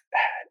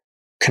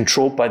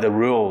controlled by the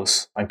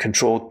rules and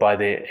controlled by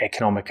the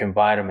economic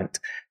environment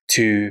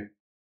to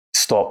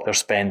stop their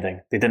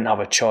spending. They didn't have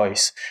a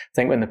choice. I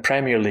think when the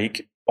Premier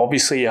League,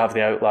 obviously you have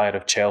the outlier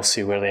of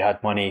Chelsea where they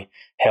had money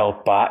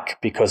held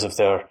back because of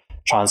their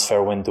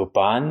transfer window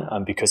ban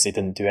and because they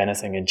didn't do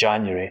anything in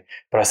January.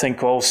 But I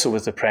think also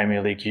with the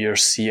Premier League, you're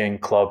seeing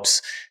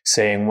clubs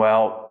saying,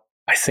 well,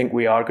 I think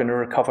we are going to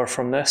recover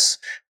from this.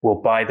 We'll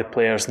buy the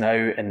players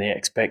now in the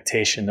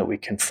expectation that we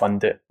can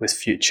fund it with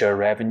future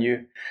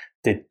revenue.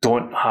 They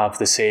don't have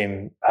the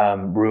same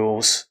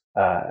rules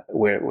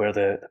where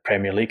the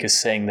Premier League is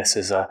saying this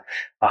is a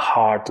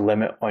hard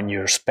limit on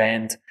your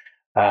spend.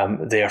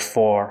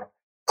 Therefore,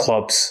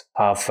 clubs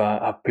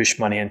have pushed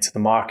money into the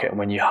market. And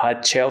when you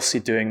had Chelsea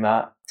doing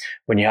that,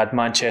 when you had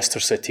Manchester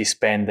City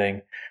spending,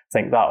 I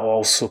think that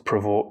also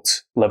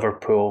provoked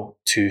Liverpool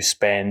to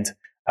spend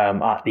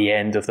at the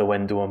end of the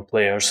window on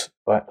players,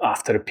 but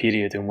after a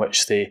period in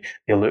which they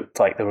looked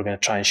like they were going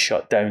to try and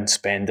shut down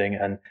spending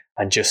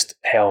and just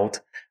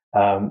held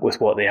with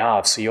what they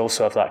have. So you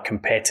also have that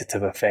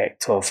competitive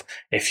effect of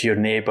if your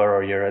neighbour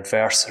or your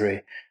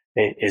adversary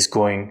is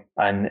going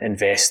and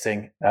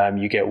investing,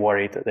 you get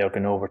worried that they're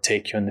going to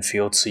overtake you in the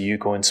field, so you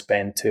go and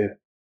spend too.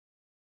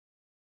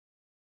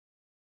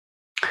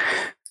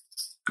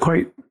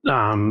 Quite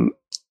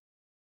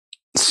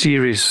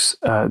serious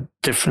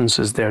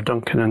differences there,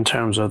 Duncan, in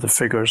terms of the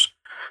figures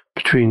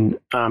between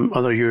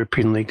other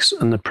European leagues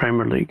and the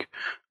Premier League.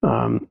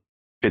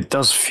 It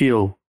does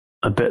feel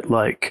a bit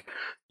like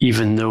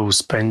even though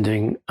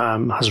spending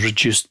has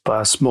reduced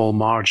by a small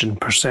margin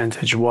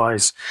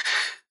percentage-wise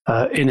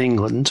in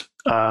England,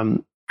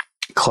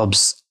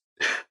 clubs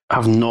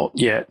have not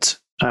yet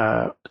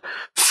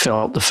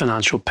felt the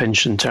financial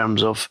pinch in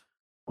terms of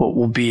what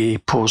will be a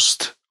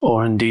post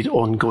or indeed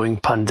ongoing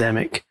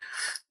pandemic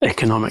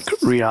economic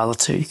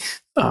reality.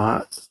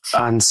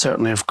 And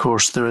certainly, of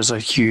course, there is a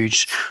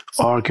huge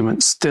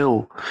argument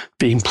still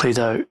being played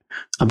out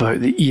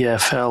about the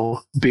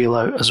EFL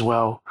bailout as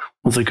well,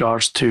 with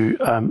regards to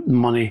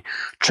money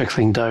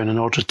trickling down in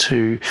order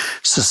to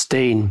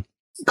sustain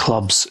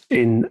clubs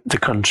in the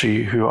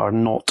country who are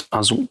not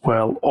as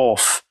well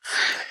off.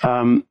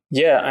 And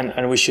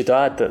we should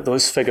add that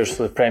those figures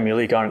for the Premier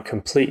League aren't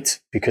complete,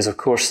 because of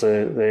course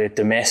the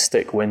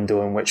domestic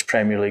window in which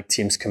Premier League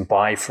teams can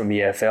buy from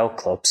EFL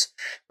clubs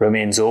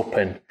remains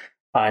open.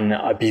 And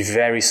I'd be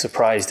very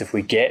surprised if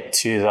we get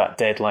to that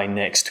deadline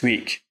next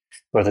week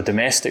where the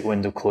domestic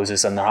window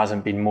closes and there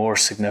hasn't been more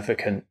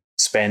significant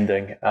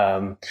spending.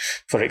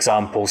 For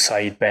example,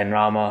 Saeed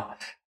Benrahma,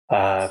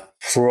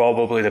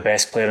 probably the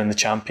best player in the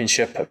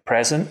Championship at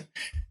present,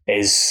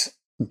 is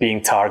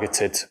being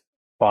targeted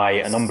by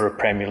a number of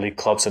Premier League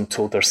clubs. I'm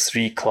told there's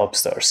 3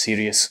 clubs that are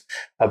serious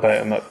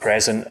about him at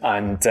present,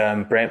 and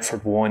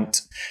Brentford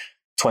want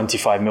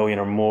 25 million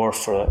or more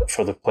for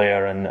the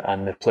player,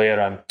 and the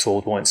player, I'm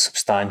told, wants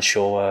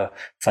substantial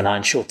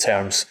financial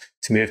terms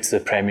to move to the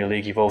Premier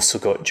League. You've also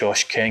got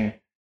Josh King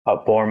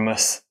at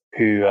Bournemouth,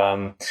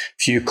 who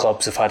few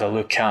clubs have had a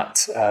look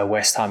at.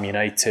 West Ham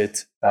United,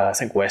 I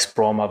think West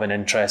Brom have an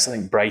interest. I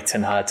think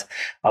Brighton had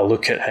a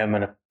look at him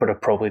but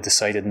have probably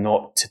decided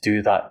not to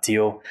do that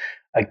deal.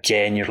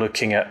 Again, you're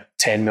looking at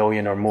 10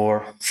 million or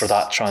more for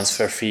that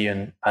transfer fee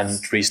and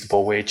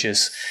reasonable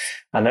wages.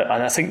 And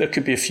I think there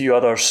could be a few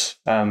others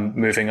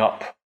moving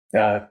up.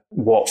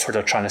 Watford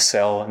are trying to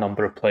sell a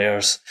number of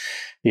players.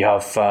 You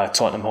have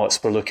Tottenham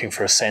Hotspur looking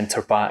for a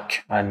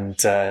centre-back, and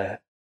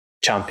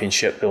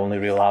Championship, the only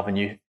real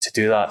avenue to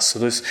do that. So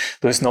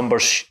those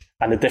numbers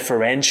and the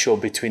differential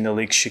between the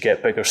leagues should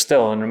get bigger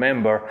still. And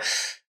remember,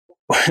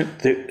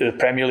 the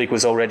Premier League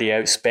was already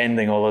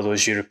outspending all of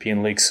those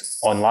European leagues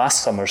on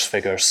last summer's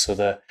figures. So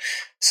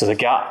the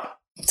gap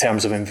in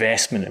terms of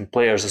investment in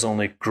players has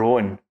only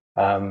grown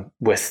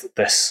with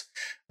this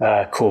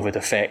COVID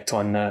effect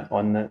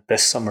on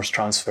this summer's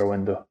transfer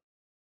window.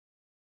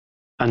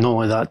 And not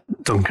only that,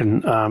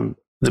 Duncan,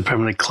 the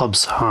Premier League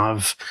clubs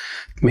have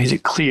made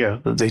it clear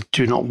that they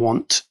do not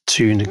want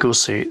to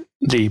negotiate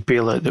the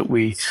bailout that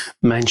we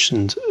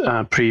mentioned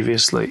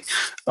previously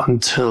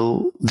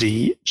until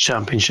the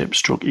Championship /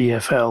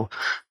 EFL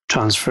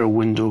transfer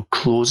window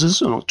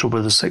closes on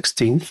October the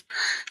 16th,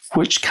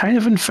 which kind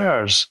of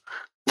infers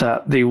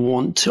that they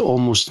want to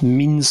almost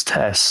means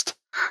test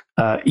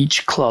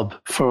each club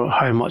for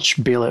how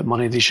much bailout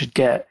money they should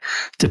get,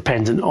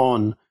 dependent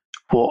on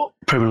what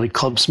Premier League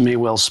clubs may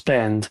well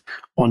spend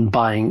on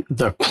buying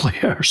their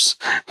players,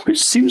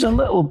 which seems a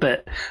little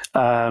bit,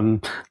 I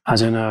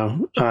don't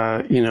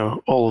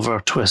know, Oliver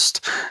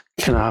Twist.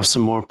 Can I have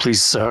some more,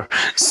 please, sir?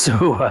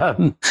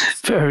 So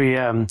very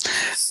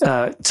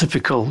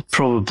typical,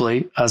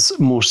 probably, as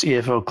most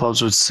EFL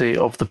clubs would say,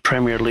 of the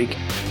Premier League.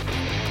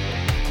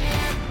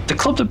 The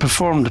club that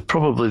performed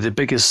probably the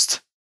biggest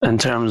in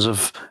terms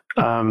of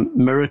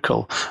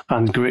miracle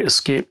and great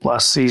escape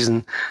last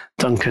season,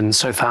 Duncan,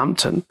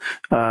 Southampton,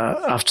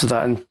 after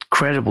that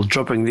incredible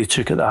drubbing they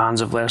took at the hands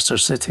of Leicester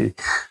City,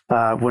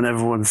 when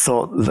everyone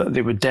thought that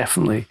they would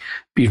definitely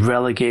be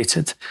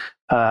relegated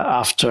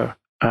after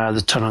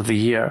the turn of the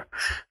year.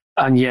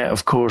 And yet,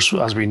 of course,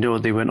 as we know,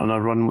 they went on a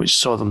run which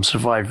saw them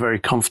survive very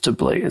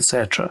comfortably,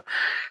 etc.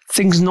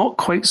 Things not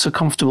quite so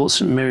comfortable at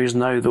St Mary's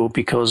now, though,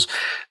 because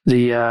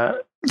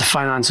the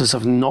finances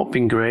have not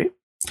been great.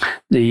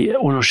 The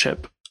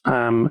ownership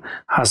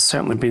has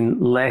certainly been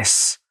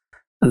less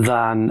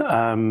than,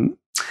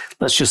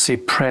 let's just say,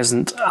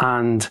 present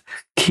and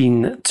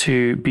keen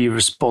to be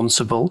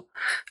responsible.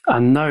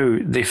 And now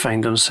they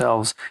find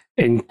themselves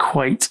in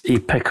quite a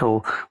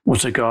pickle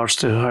with regards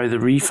to how they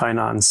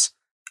refinance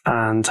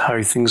and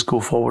how things go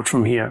forward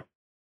from here.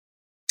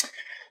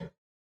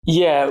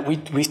 Yeah,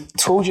 we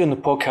told you in the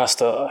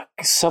podcast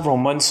several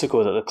months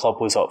ago that the club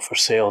was up for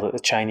sale, that the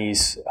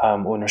Chinese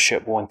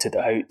ownership wanted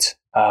out.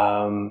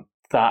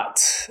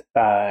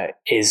 There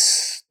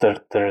is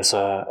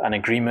an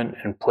agreement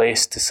in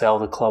place to sell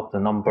the club. The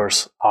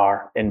numbers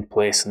are in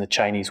place, and the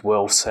Chinese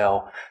will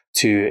sell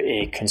to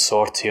a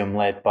consortium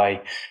led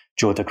by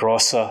Joe de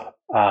Grossa,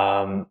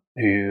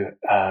 who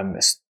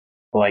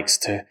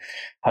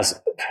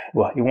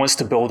he wants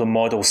to build a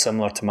model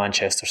similar to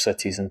Manchester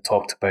City's, and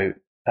talked about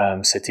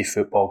City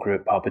Football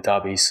Group, Abu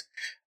Dhabi's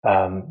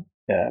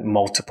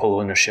multiple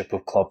ownership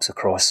of clubs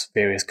across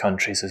various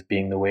countries as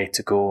being the way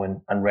to go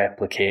and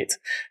replicate.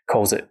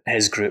 Calls it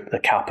his group the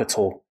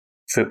Capital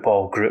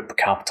Football Group,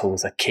 capital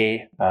with a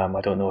K.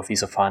 I don't know if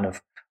he's a fan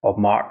of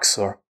Marx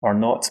or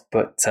not,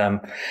 but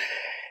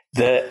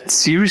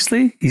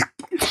seriously,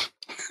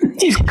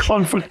 he's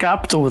gone for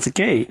capital with a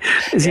K.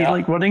 Is he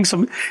like running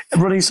some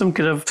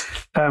kind of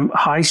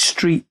high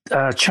street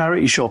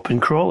charity shop in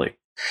Crawley?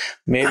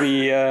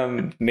 Maybe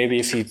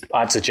if he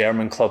adds a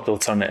German club, they'll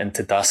turn it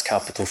into Das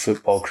Kapital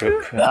Football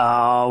Group.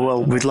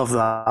 Well, we'd love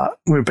that.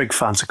 We're big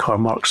fans of Karl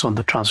Marx on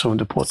the Transfer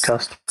Window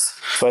podcast.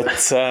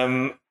 But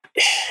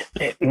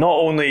not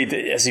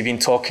only has he been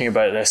talking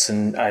about this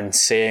and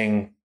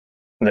saying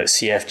that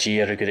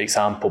CFG are a good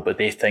example, but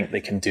they think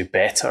they can do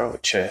better,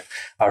 which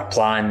our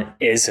plan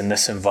is in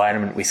this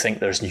environment. We think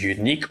there's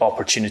unique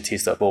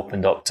opportunities that have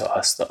opened up to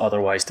us that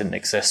otherwise didn't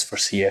exist for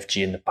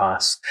CFG in the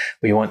past.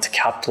 We want to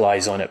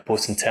capitalise on it,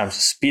 both in terms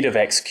of speed of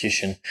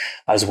execution,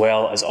 as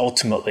well as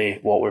ultimately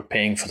what we're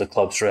paying for the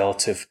clubs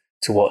relative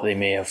to what they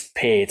may have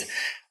paid.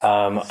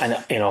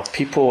 And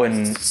people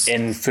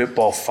in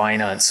football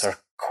finance are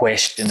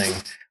questioning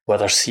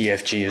whether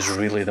CFG is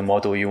really the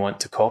model you want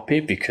to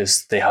copy,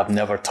 because they have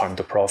never turned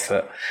a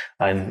profit.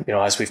 And,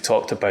 as we've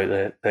talked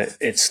about,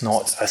 it's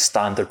not a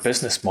standard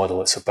business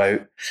model. It's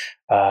about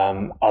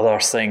other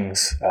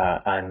things.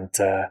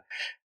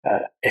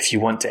 If you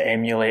want to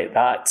emulate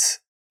that,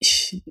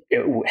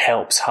 it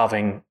helps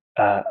having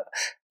a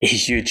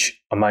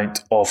huge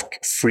amount of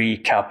free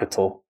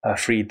capital,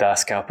 free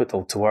Das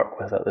Kapital to work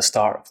with at the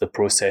start of the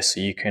process,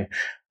 so you can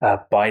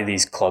buy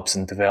these clubs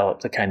and develop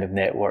the kind of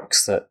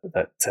networks that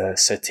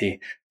City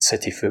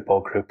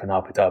Football Group and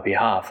Abu Dhabi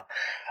have.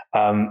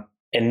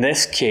 In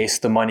this case,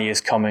 the money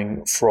is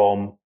coming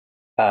from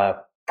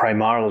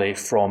primarily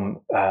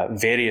from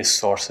various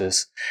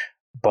sources,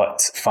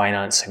 but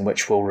financing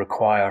which will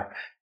require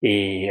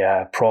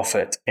a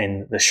profit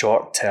in the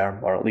short term,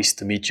 or at least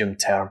the medium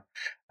term,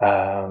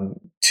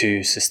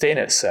 to sustain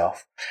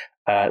itself.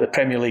 The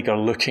Premier League are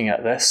looking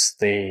at this.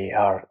 They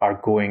are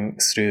going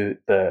through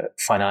the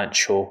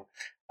financial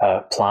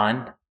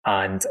plan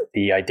and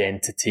the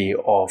identity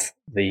of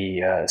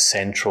the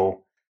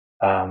central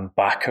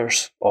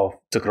backers of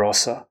De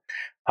Grossa,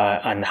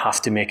 and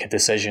have to make a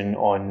decision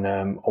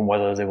on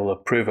whether they will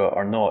approve it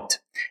or not.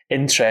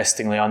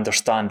 Interestingly,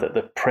 understand that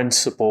the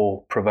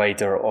principal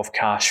provider of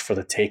cash for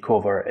the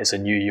takeover is a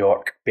New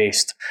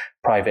York-based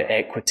private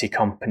equity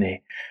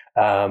company,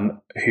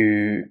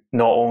 who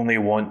not only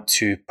want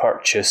to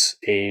purchase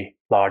a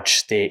large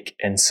stake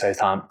in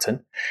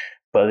Southampton,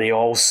 but they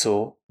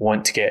also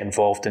want to get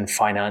involved in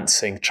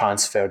financing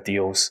transfer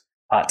deals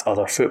at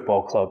other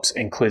football clubs,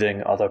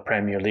 including other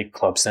Premier League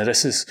clubs. Now,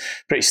 this is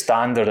pretty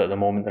standard at the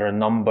moment. There are a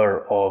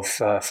number of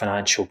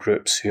financial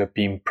groups who have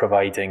been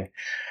providing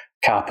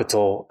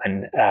capital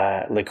and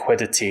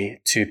liquidity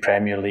to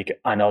Premier League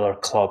and other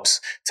clubs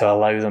to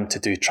allow them to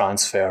do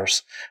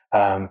transfers,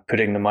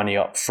 putting the money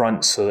up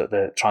front so that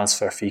the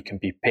transfer fee can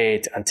be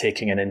paid, and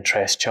taking an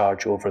interest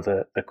charge over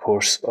the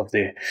course of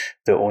the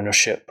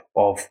ownership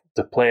of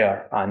the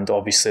player. And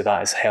obviously that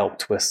has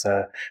helped with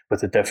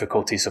the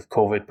difficulties of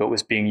COVID, but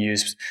was being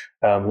used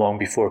long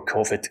before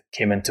COVID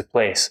came into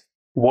place.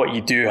 What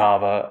you do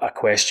have a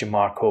question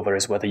mark over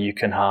is whether you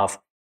can have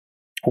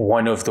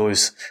one of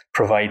those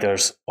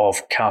providers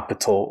of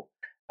capital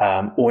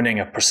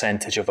owning a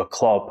percentage of a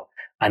club,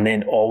 and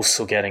then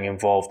also getting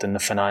involved in the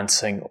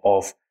financing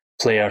of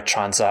player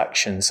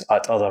transactions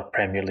at other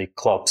Premier League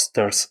clubs.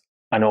 There's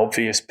an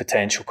obvious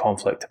potential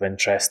conflict of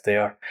interest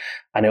there,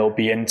 and it'll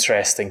be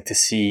interesting to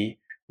see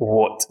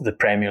what the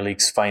Premier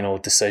League's final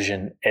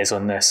decision is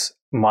on this.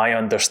 My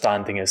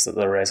understanding is that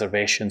there are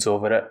reservations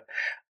over it,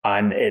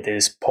 and it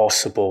is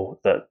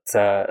possible that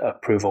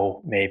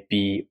approval may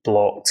be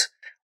blocked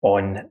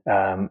on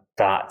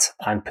that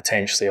and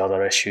potentially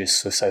other issues.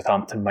 So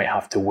Southampton might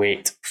have to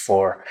wait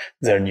for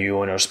their new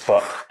owners.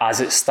 But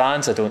as it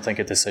stands, I don't think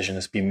a decision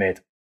has been made.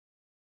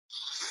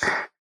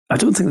 I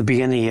don't think there'll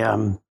be any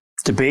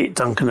debate,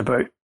 Duncan,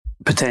 about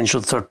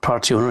potential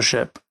third-party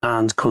ownership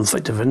and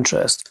conflict of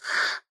interest.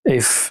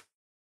 If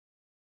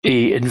an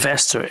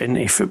investor in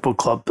a football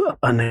club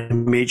and a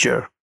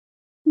major,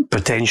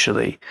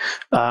 potentially,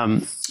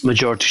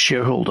 majority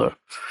shareholder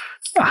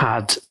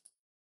had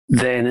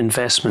then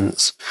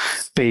investments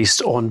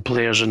based on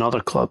players in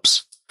other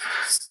clubs,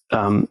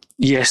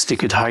 yes, they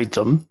could hide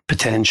them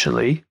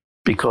potentially,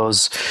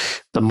 because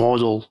the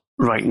model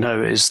right now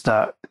is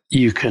that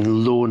you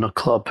can loan a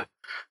club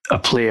a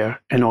player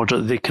in order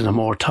that they can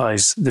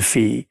amortize the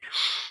fee,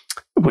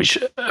 which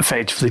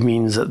effectively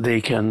means that they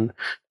can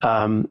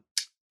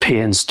pay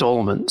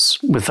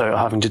installments without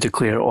having to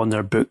declare on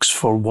their books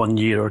for 1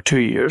 year or 2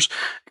 years.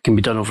 It can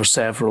be done over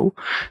several.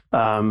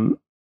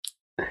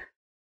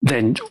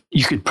 Then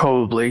you could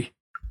probably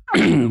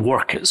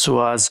work it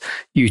so as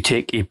you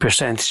take a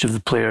percentage of the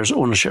player's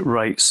ownership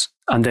rights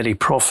and then a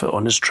profit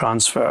on his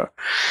transfer,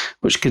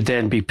 which could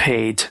then be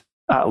paid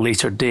at a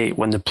later date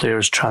when the player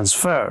is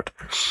transferred.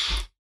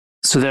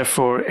 So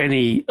therefore,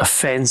 any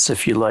offence,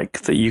 if you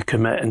like, that you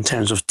commit in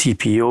terms of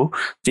TPO,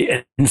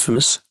 the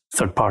infamous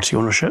third-party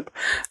ownership,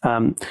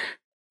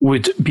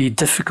 would be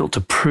difficult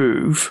to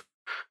prove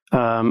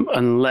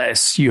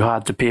unless you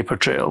had the paper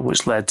trail,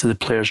 which led to the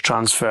player's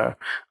transfer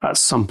at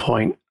some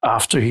point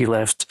after he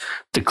left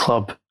the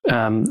club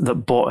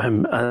that bought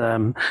him,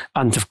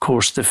 and of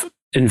course the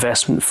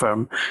investment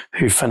firm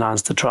who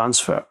financed the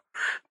transfer.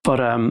 But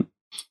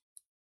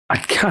I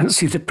can't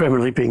see the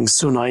Premier League being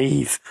so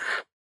naive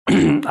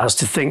as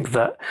to think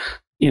that,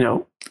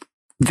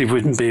 they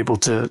wouldn't be able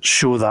to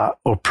show that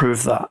or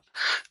prove that.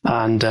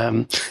 And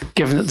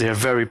given that they're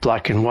very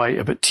black and white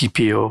about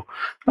TPO,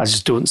 I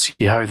just don't see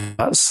how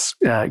that's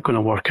going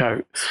to work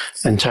out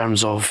in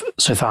terms of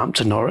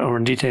Southampton or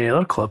indeed any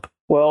other club.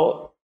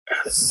 Well,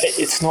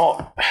 it's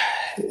not.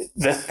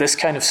 This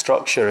kind of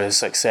structure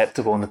is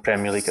acceptable in the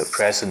Premier League at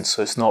present,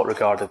 so it's not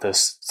regarded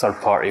as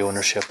third-party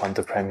ownership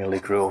under Premier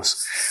League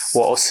rules.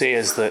 What I'll say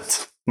is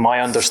that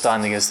my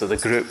understanding is that the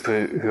group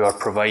who are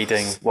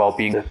providing, while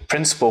being the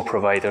principal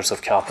providers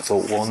of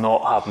capital, will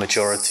not have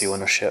majority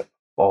ownership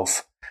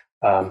of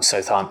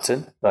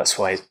Southampton. That's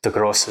why De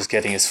Grosse is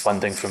getting his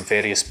funding from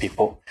various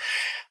people.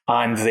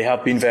 And they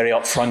have been very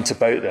upfront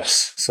about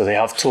this. So they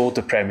have told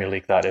the Premier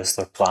League that is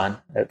their plan.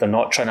 They're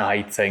not trying to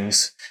hide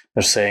things.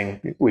 They're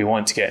saying, we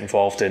want to get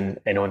involved in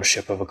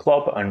ownership of a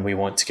club, and we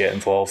want to get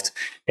involved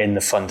in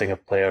the funding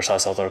of players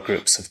as other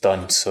groups have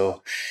done.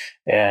 So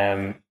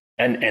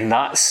and in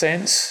that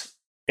sense,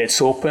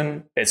 it's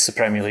open. It's the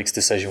Premier League's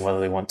decision whether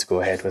they want to go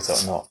ahead with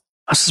it or not.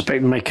 I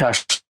suspect Mike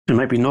Ashley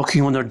might be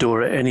knocking on their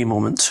door at any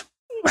moment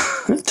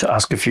to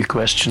ask a few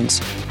questions.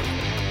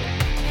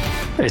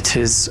 It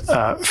is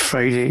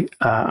Friday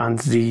and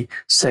the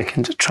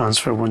second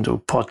transfer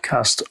window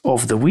podcast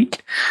of the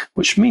week,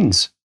 which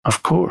means,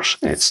 of course,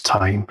 it's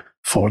time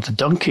for the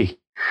donkey.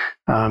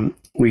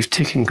 We've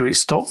taken great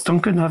stock,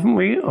 Duncan, haven't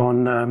we,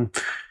 on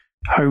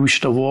how we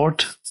should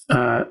award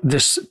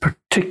this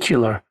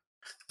particular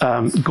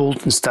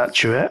golden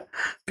statuette,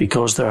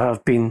 because there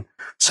have been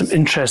some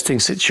interesting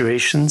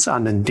situations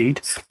and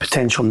indeed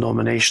potential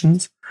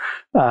nominations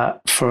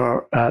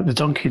for the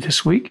donkey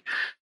this week.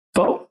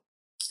 But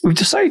we've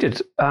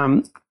decided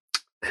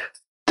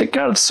that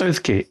Gareth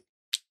Southgate,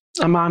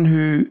 a man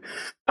who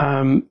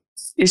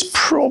is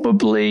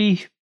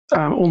probably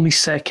only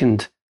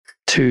second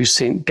to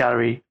St.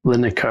 Gary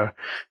Lineker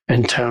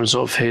in terms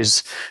of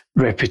his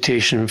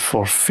reputation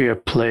for fair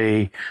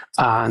play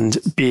and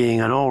being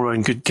an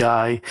all-round good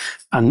guy,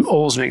 and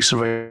always makes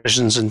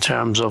revisions in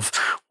terms of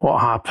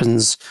what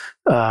happens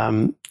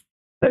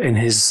in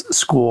his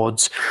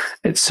squads,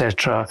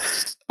 etc.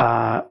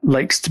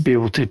 Likes to be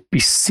able to be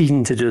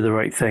seen to do the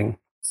right thing.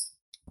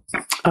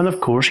 And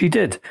of course he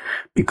did,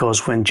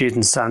 because when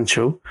Jadon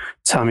Sancho,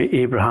 Tammy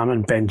Abraham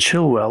and Ben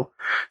Chilwell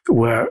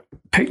were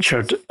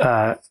pictured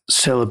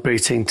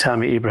celebrating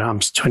Tammy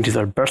Abraham's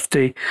 23rd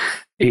birthday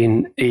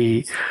in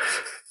a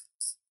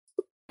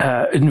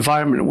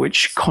environment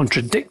which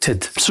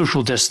contradicted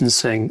social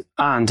distancing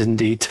and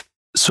indeed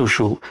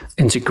social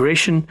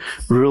integration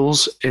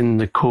rules in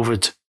the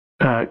COVID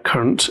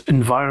current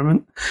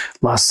environment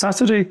last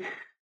Saturday,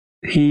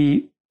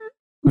 he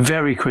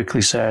very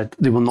quickly said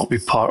they will not be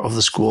part of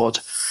the squad.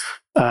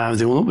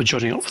 They will not be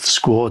joining up with the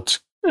squad,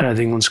 the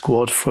England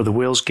squad, for the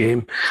Wales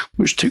game,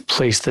 which took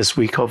place this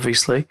week,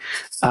 obviously.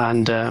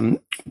 And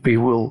we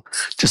will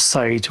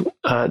decide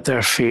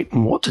their fate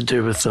and what to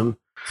do with them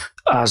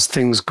as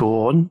things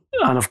go on.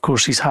 And of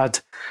course, he's had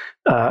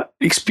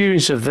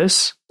experience of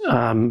this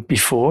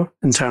before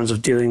in terms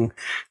of dealing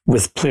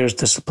with players'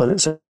 discipline,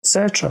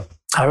 etc.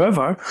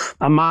 However,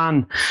 a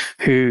man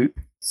who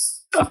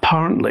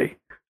apparently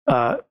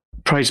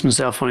prides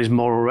himself on his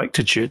moral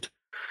rectitude,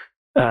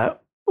 all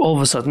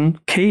of a sudden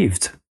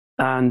caved.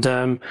 And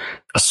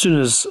as soon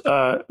as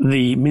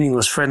the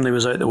meaningless friendly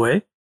was out of the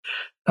way,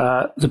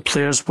 the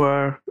players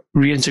were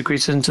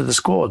reintegrated into the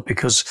squad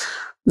because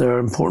there are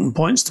important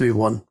points to be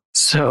won.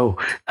 So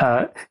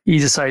he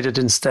decided,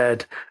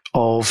 instead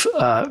of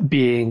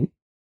being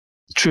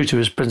true to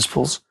his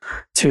principles,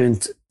 to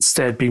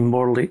instead be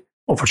morally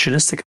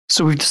opportunistic.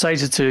 So we've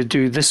decided to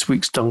do this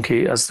week's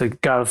donkey as the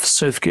Gareth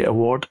Southgate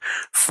Award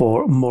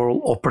for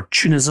moral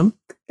opportunism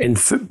in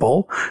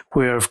football,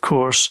 where, of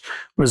course,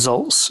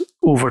 results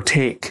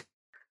overtake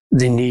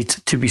the need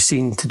to be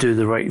seen to do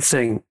the right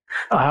thing.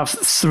 I have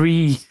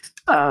three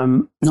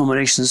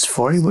nominations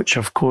for you, which,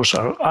 of course,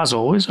 are, as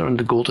always, are in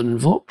the golden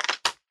envelope.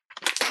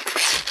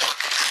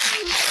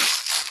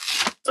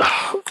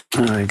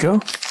 There we go.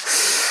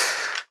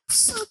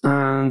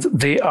 And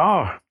they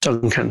are,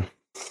 Duncan,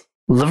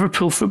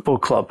 Liverpool Football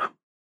Club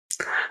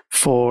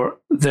for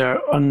their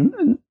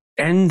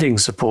unending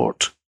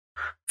support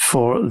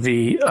for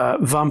the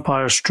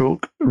vampire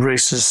stroke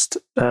racist,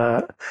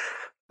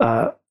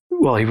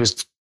 he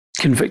was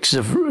convicted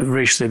of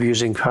racially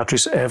abusing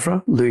Patrice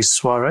Evra, Luis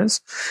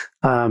Suarez.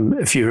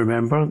 If you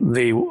remember,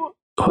 the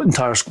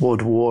entire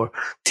squad wore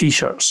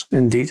T-shirts,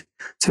 indeed,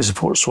 to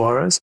support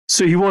Suarez.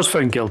 So he was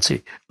found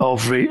guilty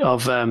of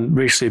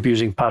racially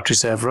abusing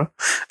Patrice Evra,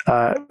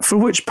 for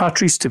which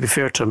Patrice, to be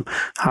fair to him,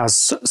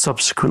 has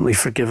subsequently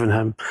forgiven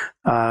him.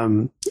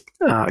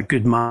 A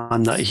good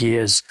man that he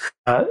is.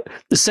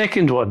 The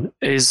second one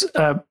is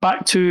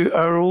back to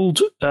our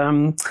old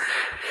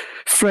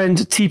friend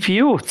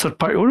TPO,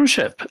 third-party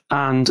ownership,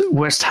 and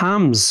West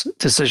Ham's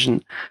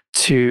decision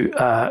to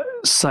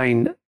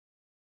sign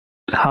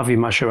Javi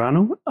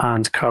Mascherano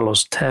and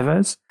Carlos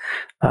Tevez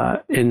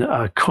in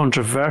a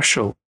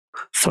controversial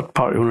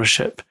third-party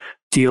ownership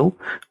deal,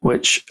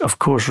 which, of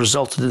course,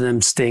 resulted in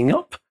them staying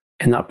up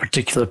in that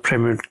particular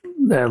Premier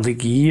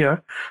League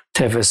year.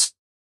 Tevez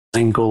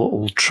 9-goal at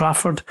Old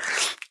Trafford,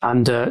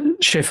 and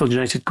Sheffield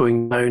United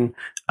going down,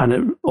 and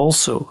it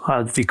also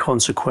had the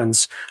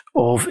consequence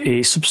of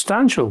a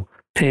substantial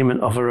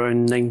payment of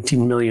around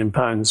 £19 million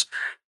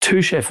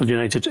to Sheffield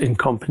United in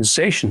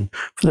compensation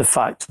for the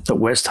fact that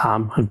West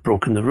Ham had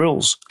broken the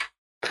rules.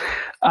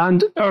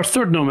 And our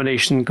third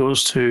nomination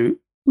goes to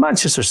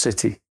Manchester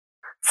City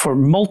for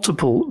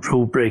multiple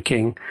rule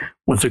breaking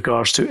with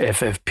regards to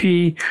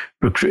FFP,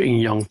 recruiting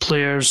young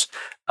players,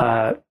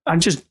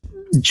 and just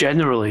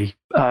generally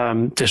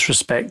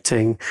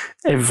disrespecting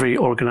every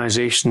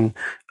organisation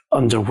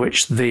under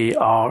which they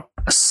are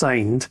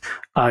assigned,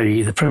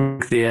 i.e. the Premier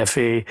League, the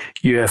FA,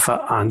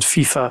 UEFA and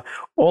FIFA,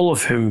 all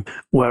of whom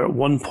were at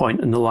one point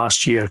in the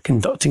last year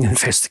conducting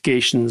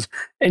investigations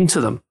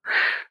into them.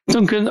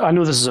 Duncan, I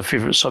know this is a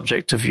favourite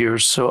subject of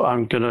yours, so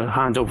I'm going to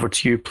hand over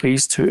to you,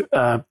 please, to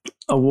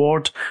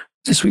award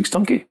this week's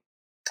Donkey.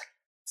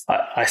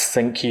 I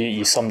think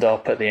you summed it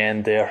up at the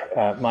end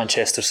there.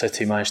 Manchester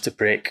City managed to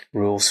break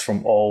rules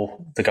from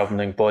all the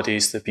governing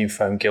bodies. They've been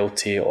found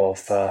guilty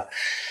of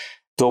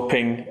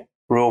doping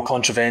rule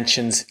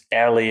contraventions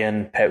early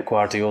in Pep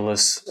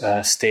Guardiola's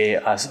stay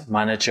as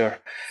manager.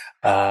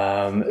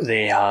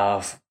 They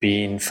have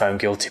been found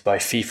guilty by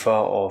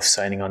FIFA of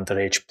signing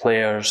underage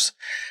players.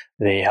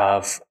 They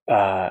have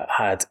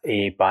had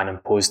a ban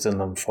imposed on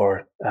them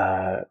for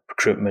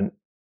recruitment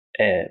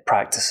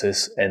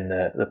practices in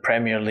the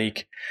Premier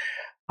League.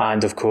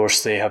 And of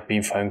course, they have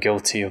been found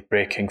guilty of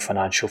breaking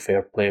financial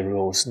fair play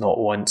rules, not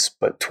once,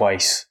 but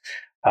twice.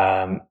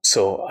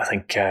 So I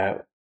think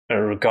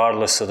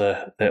regardless of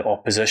the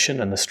opposition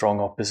and the strong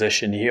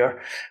opposition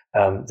here,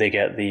 they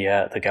get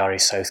the Gary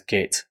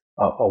Southgate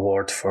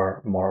award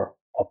for more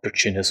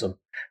opportunism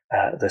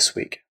this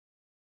week.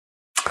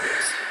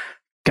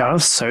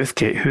 Gareth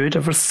Southgate, who had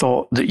ever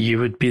thought that you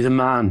would be the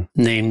man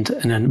named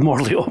in a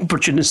morally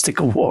opportunistic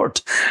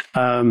award?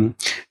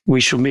 We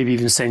shall maybe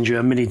even send you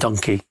a mini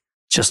donkey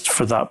just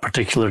for that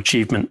particular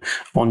achievement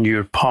on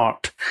your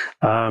part.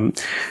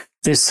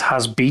 This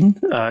has been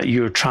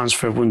your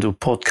Transfer Window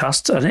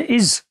podcast, and it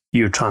is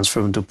your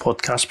Transfer Window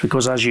podcast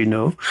because, as you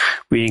know,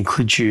 we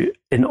include you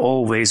in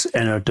all ways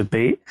in our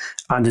debate.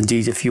 And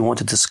indeed, if you want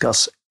to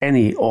discuss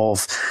any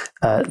of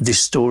the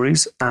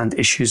stories and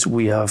issues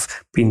we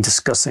have been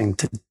discussing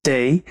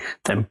today,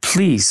 then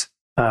please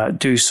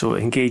do so.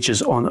 Engage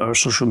us on our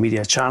social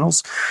media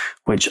channels,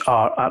 which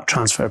are at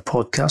Transfer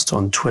Podcast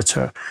on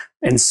Twitter,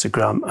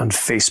 Instagram and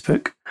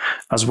Facebook,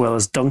 as well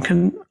as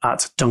Duncan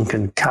at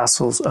Duncan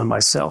Castles and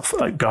myself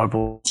at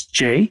Garbles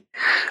J.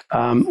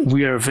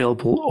 We are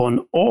available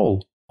on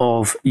all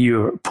of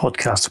your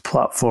podcast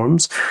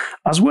platforms,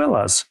 as well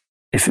as,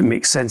 if it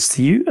makes sense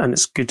to you and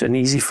it's good and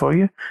easy for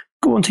you,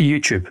 go onto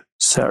YouTube,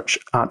 search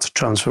at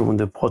Transfer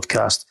Window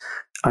Podcast,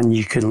 and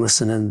you can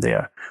listen in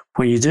there.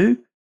 When you do,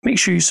 make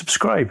sure you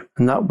subscribe,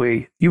 and that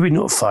way you'll be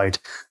notified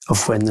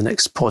of when the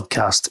next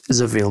podcast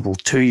is available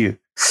to you.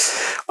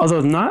 Other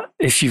than that,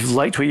 if you've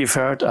liked what you've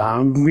heard,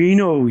 and we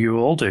know you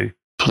all do,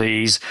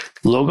 please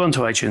log on to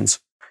iTunes,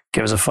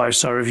 give us a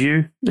 5-star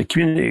review. The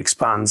community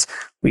expands,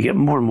 we get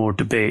more and more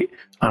debate,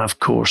 and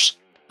of course,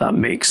 that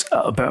makes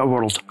a better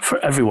world for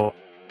everyone.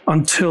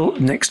 Until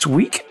next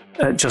week,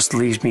 it just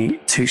leaves me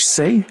to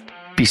say,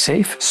 be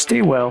safe,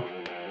 stay well,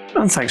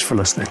 and thanks for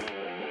listening.